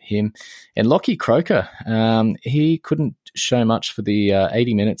 but not him. And Lockie Croker, he couldn't show much for the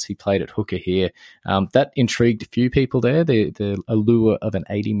 80 minutes he played at hooker here. That intrigued a few people there, the allure of an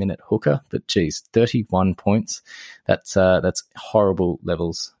 80-minute hooker, but geez, 31 points. That's horrible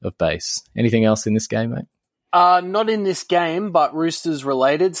levels of base. Anything else in this game, mate? Not in this game, but Roosters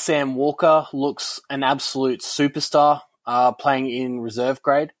related. Sam Walker looks an absolute superstar, playing in reserve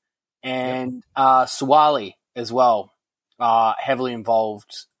grade. And Suwali as well, heavily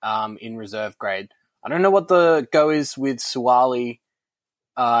involved in reserve grade. I don't know what the go is with Suwali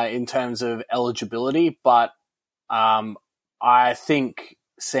in terms of eligibility, but I think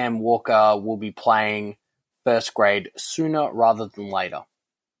Sam Walker will be playing first grade sooner rather than later.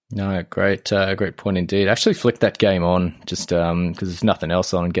 No, great point indeed. I actually flicked that game on just because there's nothing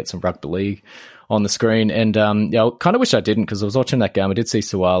else on, and get some rugby league on the screen. And I kind of wish I didn't, because I was watching that game. I did see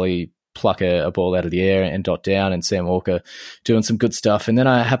Suwali pluck a ball out of the air and dot down, and Sam Walker doing some good stuff. And then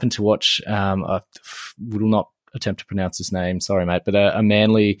I happened to watch, I will not attempt to pronounce his name, sorry mate, but a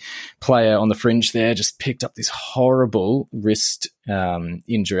Manly player on the fringe there just picked up this horrible wrist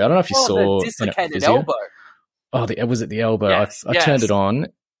injury. I don't know if you saw the dislocated elbow. Was it the elbow? Yes, I turned it on,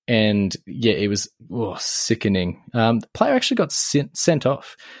 and yeah, it was sickening. The player actually got sent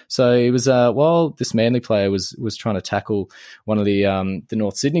off. So it was while this Manly player was trying to tackle one of the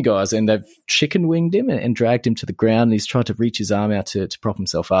North Sydney guys, and they've chicken winged him and dragged him to the ground. And he's tried to reach his arm out to prop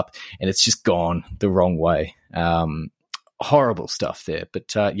himself up, and it's just gone the wrong way. Horrible stuff there.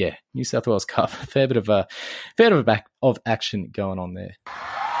 But New South Wales Cup, fair bit of back of action going on there.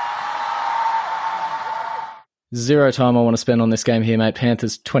 Zero time I want to spend on this game here, mate.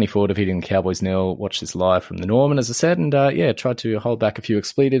 Panthers 24 defeating the Cowboys 0. Watched this live from the Norman, as I said, and tried to hold back a few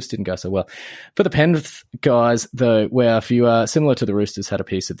expletives. Didn't go so well. For the Penrith guys, though, where if you are similar to the Roosters, had a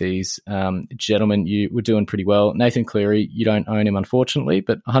piece of these gentlemen, you were doing pretty well. Nathan Cleary, you don't own him, unfortunately,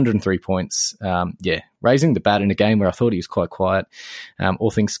 but 103 points. Raising the bat in a game where I thought he was quite quiet.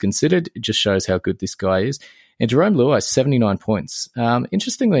 All things considered, it just shows how good this guy is. And Jerome Luai, 79 points.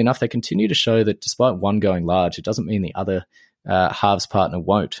 Interestingly enough, they continue to show that despite one going large, it doesn't mean the other halves partner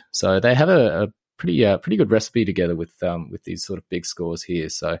won't. So they have a pretty good recipe together with these sort of big scores here.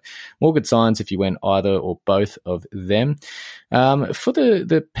 So more good signs if you went either or both of them. For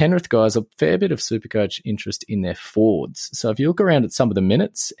the Penrith guys, a fair bit of Supercoach interest in their forwards. So if you look around at some of the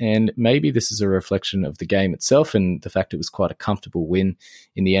minutes, and maybe this is a reflection of the game itself and the fact it was quite a comfortable win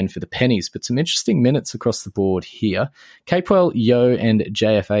in the end for the Pennies, but some interesting minutes across the board here. Capewell, Yo, and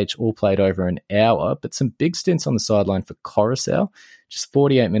JFH all played over an hour, but some big stints on the sideline for Coruscant. Just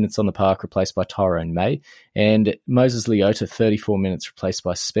 48 minutes on the park, replaced by Tyrone May, and Moses Leota, 34 minutes, replaced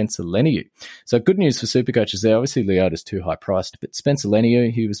by Spencer Leniu. So good news for Supercoaches there. Obviously, Leota's too high priced, but Spencer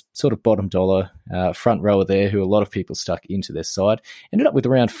Leniu, he was sort of bottom dollar, front rower there, who a lot of people stuck into their side, ended up with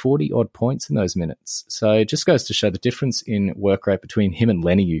around 40 odd points in those minutes. So it just goes to show the difference in work rate between him and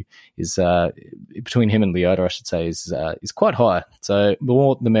Leniu between him and Leota, I should say, is quite high. So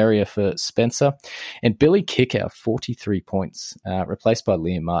more the merrier for Spencer. And Billy Kickow, 43 points, replaced by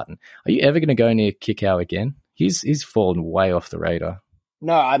Liam Martin. Are you ever going to go near Kickow again? He's fallen way off the radar.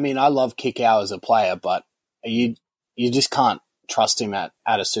 No, I mean, I love Kickow as a player, but you just can't trust him at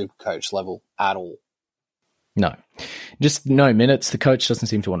a Supercoach level at all. No, just no minutes. The coach doesn't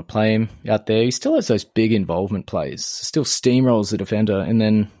seem to want to play him out there. He still has those big involvement plays, still steamrolls the defender, and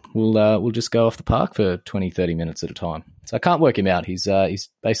then we'll just go off the park for 20, 30 minutes at a time. So I can't work him out. He's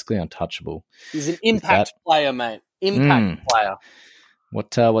basically untouchable. He's an impact player, mate. Impact player.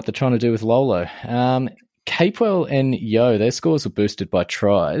 What they're trying to do with Lolo. Capewell and Yo, their scores were boosted by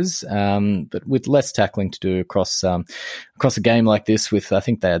tries, but with less tackling to do across a game like this. With I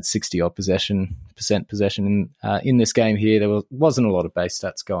think they had 60-odd percent possession in this game here. There wasn't a lot of base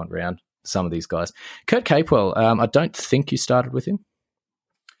stats going around for some of these guys. Kurt Capewell, I don't think you started with him.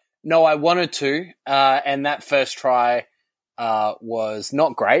 No, I wanted to, and that first try was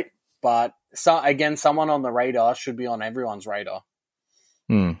not great, but again, someone on the radar should be on everyone's radar.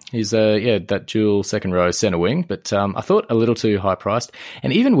 He's that dual second row centre wing, but I thought a little too high priced.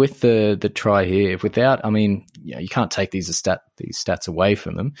 And even with the try here, without, I mean, you can't take these stats away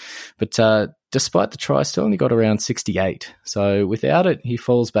from them, but despite the try, still only got around 68. So without it, he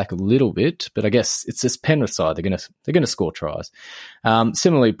falls back a little bit. But I guess it's this Penrith side; they're gonna score tries.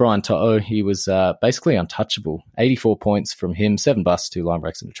 Similarly, Brian To'o, he was basically untouchable. 84 points from him, 7 busts, 2 line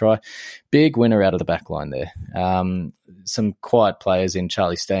breaks, and a try. Big winner out of the back line there. Some quiet players in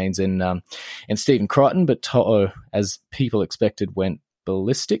Charlie Staines and Stephen Crichton, but To'o, as people expected, went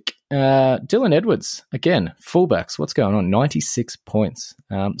ballistic. Dylan Edwards, again, fullbacks. What's going on? 96 points.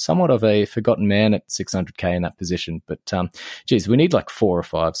 Somewhat of a forgotten man at 600k in that position, but geez, we need like 4 or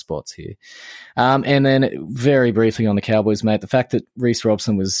 5 spots here. And then very briefly on the Cowboys, mate, the fact that Reece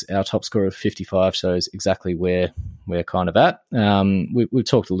Robson was our top scorer of 55 shows exactly where we're kind of at. We've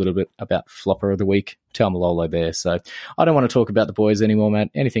talked a little bit about flopper of the week, Taumalolo there, so I don't want to talk about the boys anymore, mate.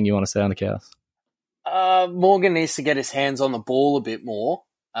 Anything you want to say on the Cows? Morgan needs to get his hands on the ball a bit more.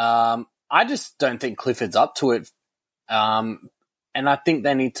 I just don't think Clifford's up to it. And I think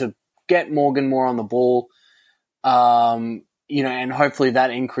they need to get Morgan more on the ball, and hopefully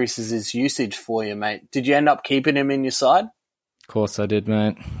that increases his usage for you, mate. Did you end up keeping him in your side? Of course I did,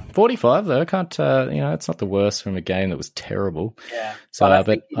 mate. 45, though. I can't, it's not the worst from a game that was terrible. Yeah. So I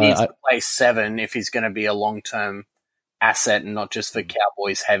think he needs to play 7 if he's going to be a long-term asset and not just for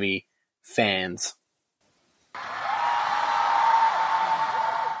Cowboys-heavy fans.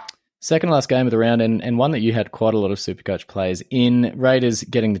 Second last game of the round, and one that you had quite a lot of Supercoach players in. Raiders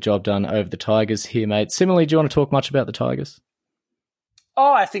getting the job done over the Tigers here, mate. Similarly, do you want to talk much about the Tigers?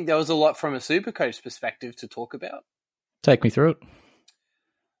 Oh, I think there was a lot from a Supercoach perspective to talk about. Take me through it.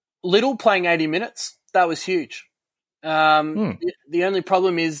 Little playing 80 minutes. That was huge. The only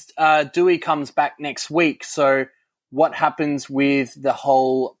problem is Dewey comes back next week, so what happens with the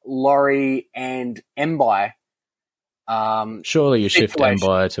whole Laurie and Mbai? Surely you shift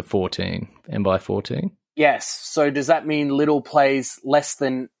Mbai to 14. Mbai 14? Yes. So does that mean Little plays less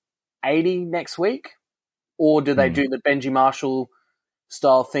than 80 next week? Or do they do the Benji Marshall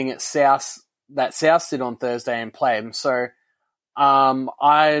style thing at South that South did on Thursday and play him? So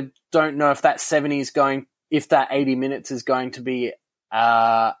I don't know if that 70 is if that 80 minutes is going to be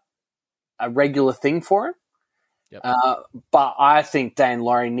a regular thing for him. Yep. But I think Dane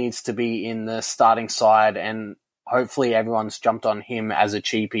Laurie needs to be in the starting side, and hopefully everyone's jumped on him as a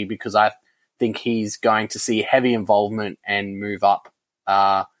cheapie because I think he's going to see heavy involvement and move up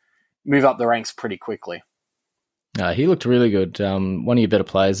the ranks pretty quickly. He looked really good. One of your better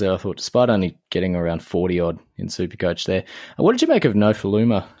players there, I thought, despite only getting around 40-odd in Supercoach there. What did you make of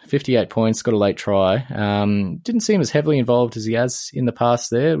Nofaluma? 58 points, got a late try. Didn't seem as heavily involved as he has in the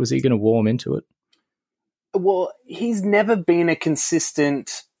past there. Was he going to warm into it? Well, he's never been a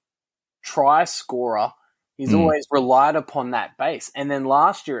consistent try scorer. He's always relied upon that base. And then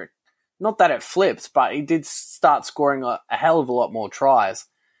last year, not that it flips, but he did start scoring a hell of a lot more tries.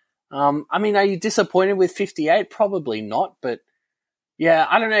 I mean, are you disappointed with 58? Probably not, but yeah,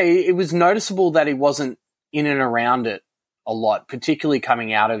 I don't know. It was noticeable that he wasn't in and around it a lot, particularly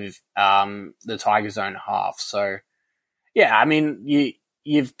coming out of the Tigers' own half. So, yeah, I mean,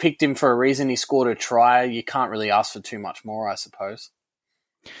 you've picked him for a reason. He scored a try. You can't really ask for too much more, I suppose.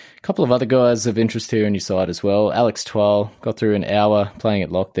 A couple of other guys of interest here on your side as well. Alex Twal got through an hour playing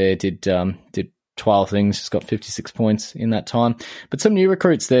at lock there, did 12 things, just got 56 points in that time. But some new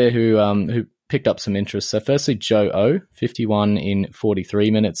recruits there who picked up some interest. So firstly, Joe O, 51 in 43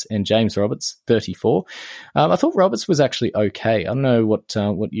 minutes, and James Roberts, 34. I thought Roberts was actually okay. I don't know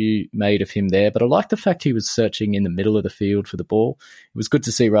what you made of him there, but I like the fact he was searching in the middle of the field for the ball. It was good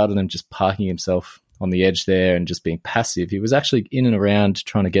to see rather than just parking himself on the edge there and just being passive. He was actually in and around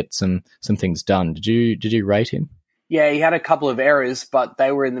trying to get some things done. Did you rate him? Yeah, he had a couple of errors, but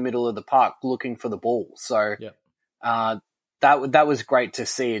they were in the middle of the park looking for the ball. So that was great to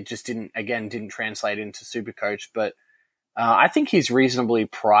see. It just didn't translate into Supercoach. But I think he's reasonably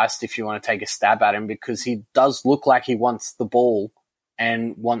priced if you want to take a stab at him, because he does look like he wants the ball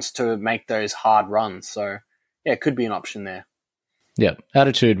and wants to make those hard runs. So, yeah, it could be an option there. Yeah,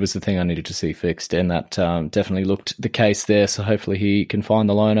 attitude was the thing I needed to see fixed, and that definitely looked the case there, so hopefully he can find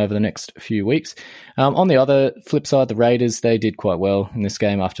the line over the next few weeks. On the other flip side, the Raiders, they did quite well in this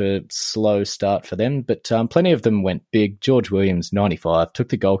game after a slow start for them, but plenty of them went big. George Williams, 95, took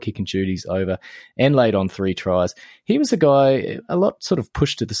the goal-kicking duties over and laid on 3 tries. He was a guy a lot sort of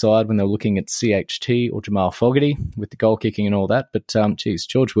pushed to the side when they were looking at CHT or Jamal Fogarty with the goal-kicking and all that, but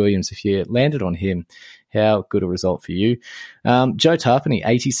George Williams, if you landed on him, how good a result for you. Joe Tarpany,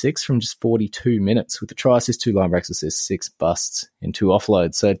 86 from just 42 minutes with the try, assist, 2 line breaks, assists, 6 busts and 2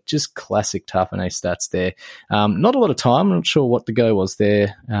 offloads. So just classic Tarpany stats there. Not a lot of time. I'm not sure what the go was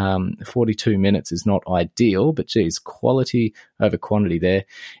there. 42 minutes is not ideal, but geez, quality over quantity there.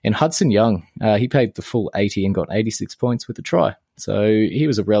 And Hudson Young, he paid the full 80 and got 86 points with the try. So he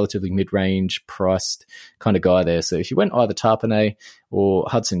was a relatively mid-range priced kind of guy there. So if you went either Tarpanay or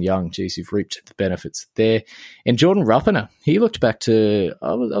Hudson Young, geez, you've reaped the benefits there. And Jordan Ruppiner, he looked back to,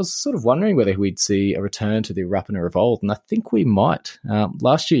 I was sort of wondering whether we'd see a return to the Ruppiner of old, and I think we might.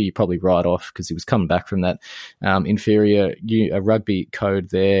 Last year, you probably write off because he was coming back from that inferior rugby code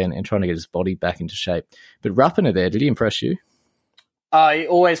there and trying to get his body back into shape. But Ruppiner there, did he impress you? He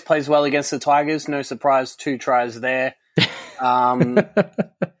always plays well against the Tigers. No surprise, 2 tries there.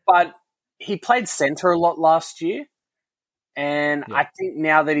 But he played centre a lot last year, and I think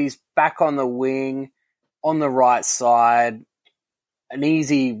now that he's back on the wing, on the right side, an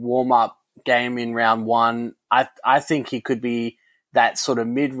easy warm-up game in round 1, I think he could be that sort of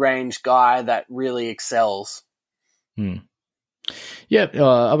mid-range guy that really excels. Yeah,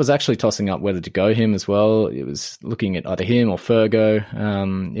 I was actually tossing up whether to go him as well. It was looking at either him or Fergo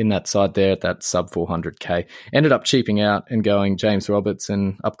in that side there at that sub 400k. Ended up cheaping out and going James Roberts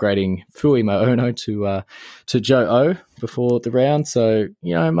and upgrading Fui Maono to Joe O before the round. So,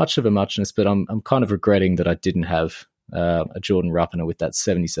 much of a muchness, but I'm kind of regretting that I didn't have a Jordan Ruppiner with that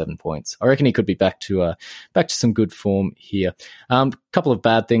 77 points. I reckon he could be back to some good form here. Couple of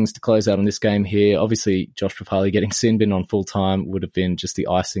bad things to close out on this game here. Obviously, Josh Papali getting sin bin on full time would have been just the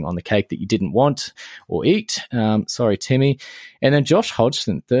icing on the cake that you didn't want or eat. Sorry, Timmy. And then Josh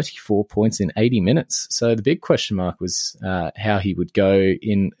Hodgson, 34 points in 80 minutes. So the big question mark was how he would go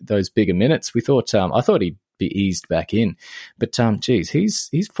in those bigger minutes. I thought he'd be eased back in, but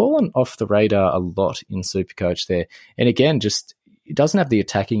he's fallen off the radar a lot in Supercoach there. And again, just he doesn't have the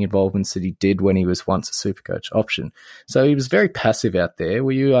attacking involvements that he did when he was once a Supercoach option. So he was very passive out there.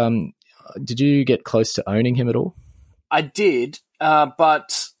 Were you? Did you get close to owning him at all? I did,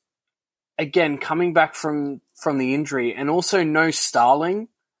 but again, coming back from the injury and also no Starling.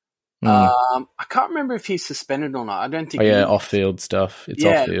 I can't remember if he's suspended or not. I don't think. Off-field stuff. It's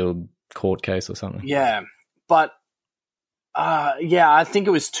off-field court case or something. Yeah, but I think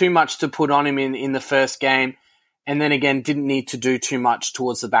it was too much to put on him in the first game. And then again, didn't need to do too much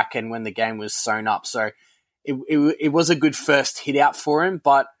towards the back end when the game was sewn up. So it was a good first hit out for him.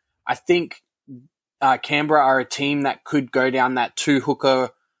 But I think Canberra are a team that could go down that 2-hooker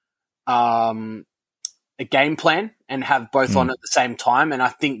a game plan and have both on at the same time. And I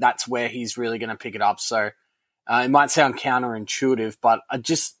think that's where he's really going to pick it up. So it might sound counterintuitive, but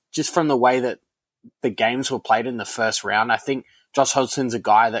just from the way that the games were played in the first round, I think Josh Hodgson's a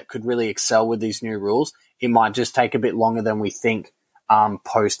guy that could really excel with these new rules. It might just take a bit longer than we think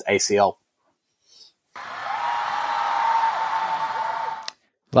post ACL.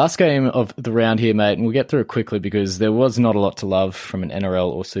 Last game of the round here, mate, and we'll get through it quickly because there was not a lot to love from an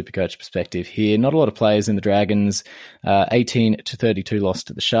NRL or Supercoach perspective here. Not a lot of players in the Dragons. 18-32 loss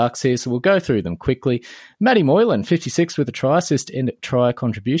to the Sharks here, so we'll go through them quickly. Matty Moylan, 56 with a try assist and try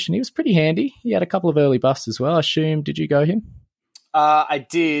contribution. He was pretty handy. He had a couple of early busts as well, I assume. Did you go him? I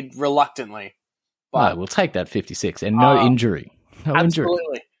did, reluctantly. But we'll take that 56 and no injury. No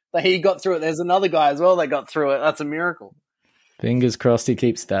absolutely. Injury. He got through it. There's another guy as well that got through it. That's a miracle. Fingers crossed he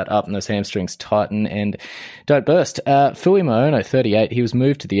keeps that up and those hamstrings tighten and don't burst. Fui Maono, 38, he was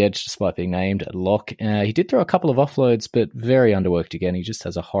moved to the edge despite being named at lock. He did throw a couple of offloads, but very underworked again. He just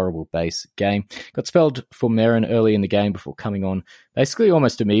has a horrible base game. Got spelled for Merrin early in the game before coming on basically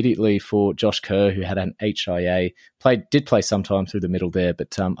almost immediately for Josh Kerr, who had an HIA. Did play sometime through the middle there,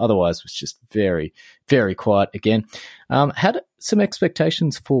 but otherwise was just very, very quiet again. Had some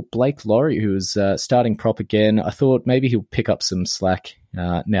expectations for Blake Laurie, who was starting prop again. I thought maybe he'll pick up some slack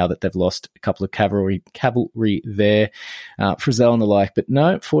now that they've lost a couple of cavalry there, Frizzell and the like. But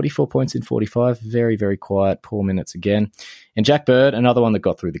no, 44 points in 45, very, very quiet, poor minutes again. And Jack Bird, another one that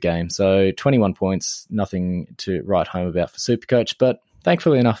got through the game. So 21 points, nothing to write home about for Supercoach, but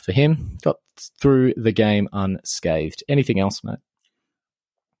thankfully enough for him, got through the game unscathed. Anything else, mate?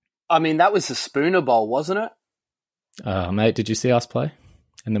 I mean, that was the Spooner Bowl, wasn't it? Mate, did you see us play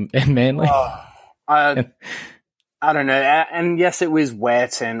in Manly? I don't know. And yes, it was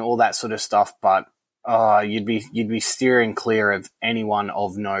wet and all that sort of stuff, but you'd be steering clear of anyone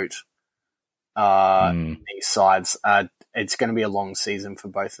of note these sides. It's going to be a long season for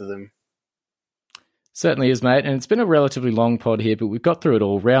both of them. Certainly is, mate. And it's been a relatively long pod here, but we've got through it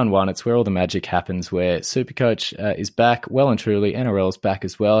all. Round one, it's where all the magic happens, where Supercoach is back, well and truly. NRL is back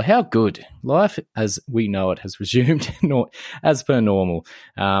as well. How good. Life as we know it has resumed as per normal.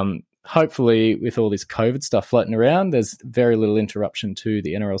 Hopefully, with all this COVID stuff floating around, there's very little interruption to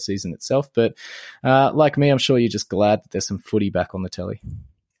the NRL season itself. But like me, I'm sure you're just glad that there's some footy back on the telly.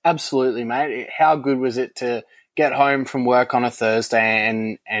 Absolutely, mate. How good was it to get home from work on a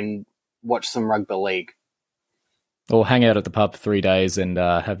Thursday and watch some rugby league? Or hang out at the pub for 3 days and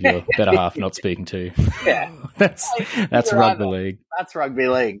have your better half not speaking to. Yeah. That's rugby league. That's rugby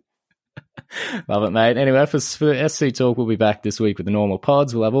league. Love it, mate. Anyway, for the SC Talk, we'll be back this week with the normal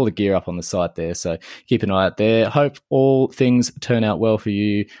pods. We'll have all the gear up on the site there, so keep an eye out there. Hope all things turn out well for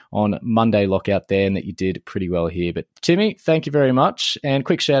you on Monday lockout there and that you did pretty well here. But Timmy, thank you very much. And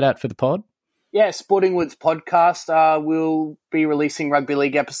quick shout out for the pod. Yeah, Sporting Woods podcast will be releasing rugby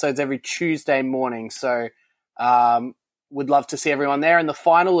league episodes every Tuesday morning. So would love to see everyone there. And the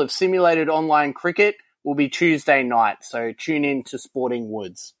final of simulated online cricket will be Tuesday night. So tune in to Sporting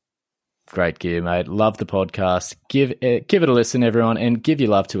Woods. Great gear, mate. Love the podcast. Give it a listen, everyone, and give your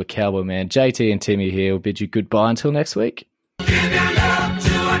love to a cowboy man. JT and Timmy here will bid you goodbye until next week. Give your love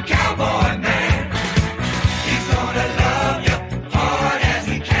to a cowboy man. He's gonna love you hard as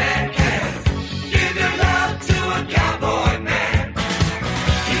he can. Give your love to a cowboy man.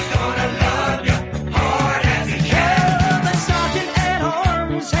 He's gonna love you hard as he can. The sergeant at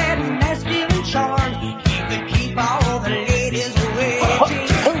arms had a masculine charm. He could keep all the ladies waiting.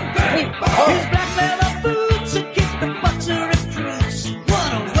 His black leather boots would kiss the butcher's truths.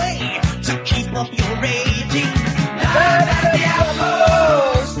 What a way to keep up your rating. Live at the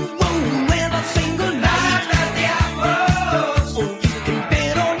outpost. Whoa, with a single night. Live at the outpost. Oh, you can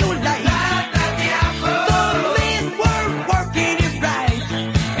bet on your life. Live at the outpost. The men were working it right.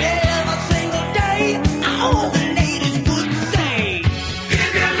 Every single day, all the ladies would say,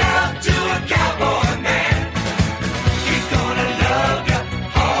 give your love to a cowboy man. He's gonna love you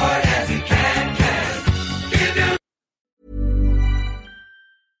hard as he can. Give your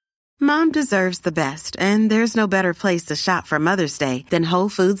Mom deserves the best, and there's no better place to shop for Mother's Day than Whole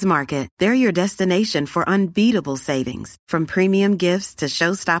Foods Market. They're your destination for unbeatable savings, from premium gifts to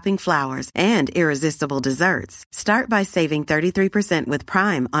show-stopping flowers and irresistible desserts. Start by saving 33% with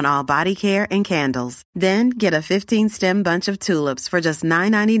Prime on all body care and candles. Then get a 15-stem bunch of tulips for just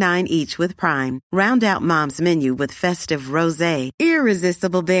 $9.99 each with Prime. Round out Mom's menu with festive rosé,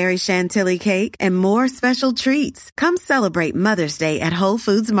 irresistible berry chantilly cake, and more special treats. Come celebrate Mother's Day at Whole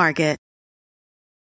Foods Market.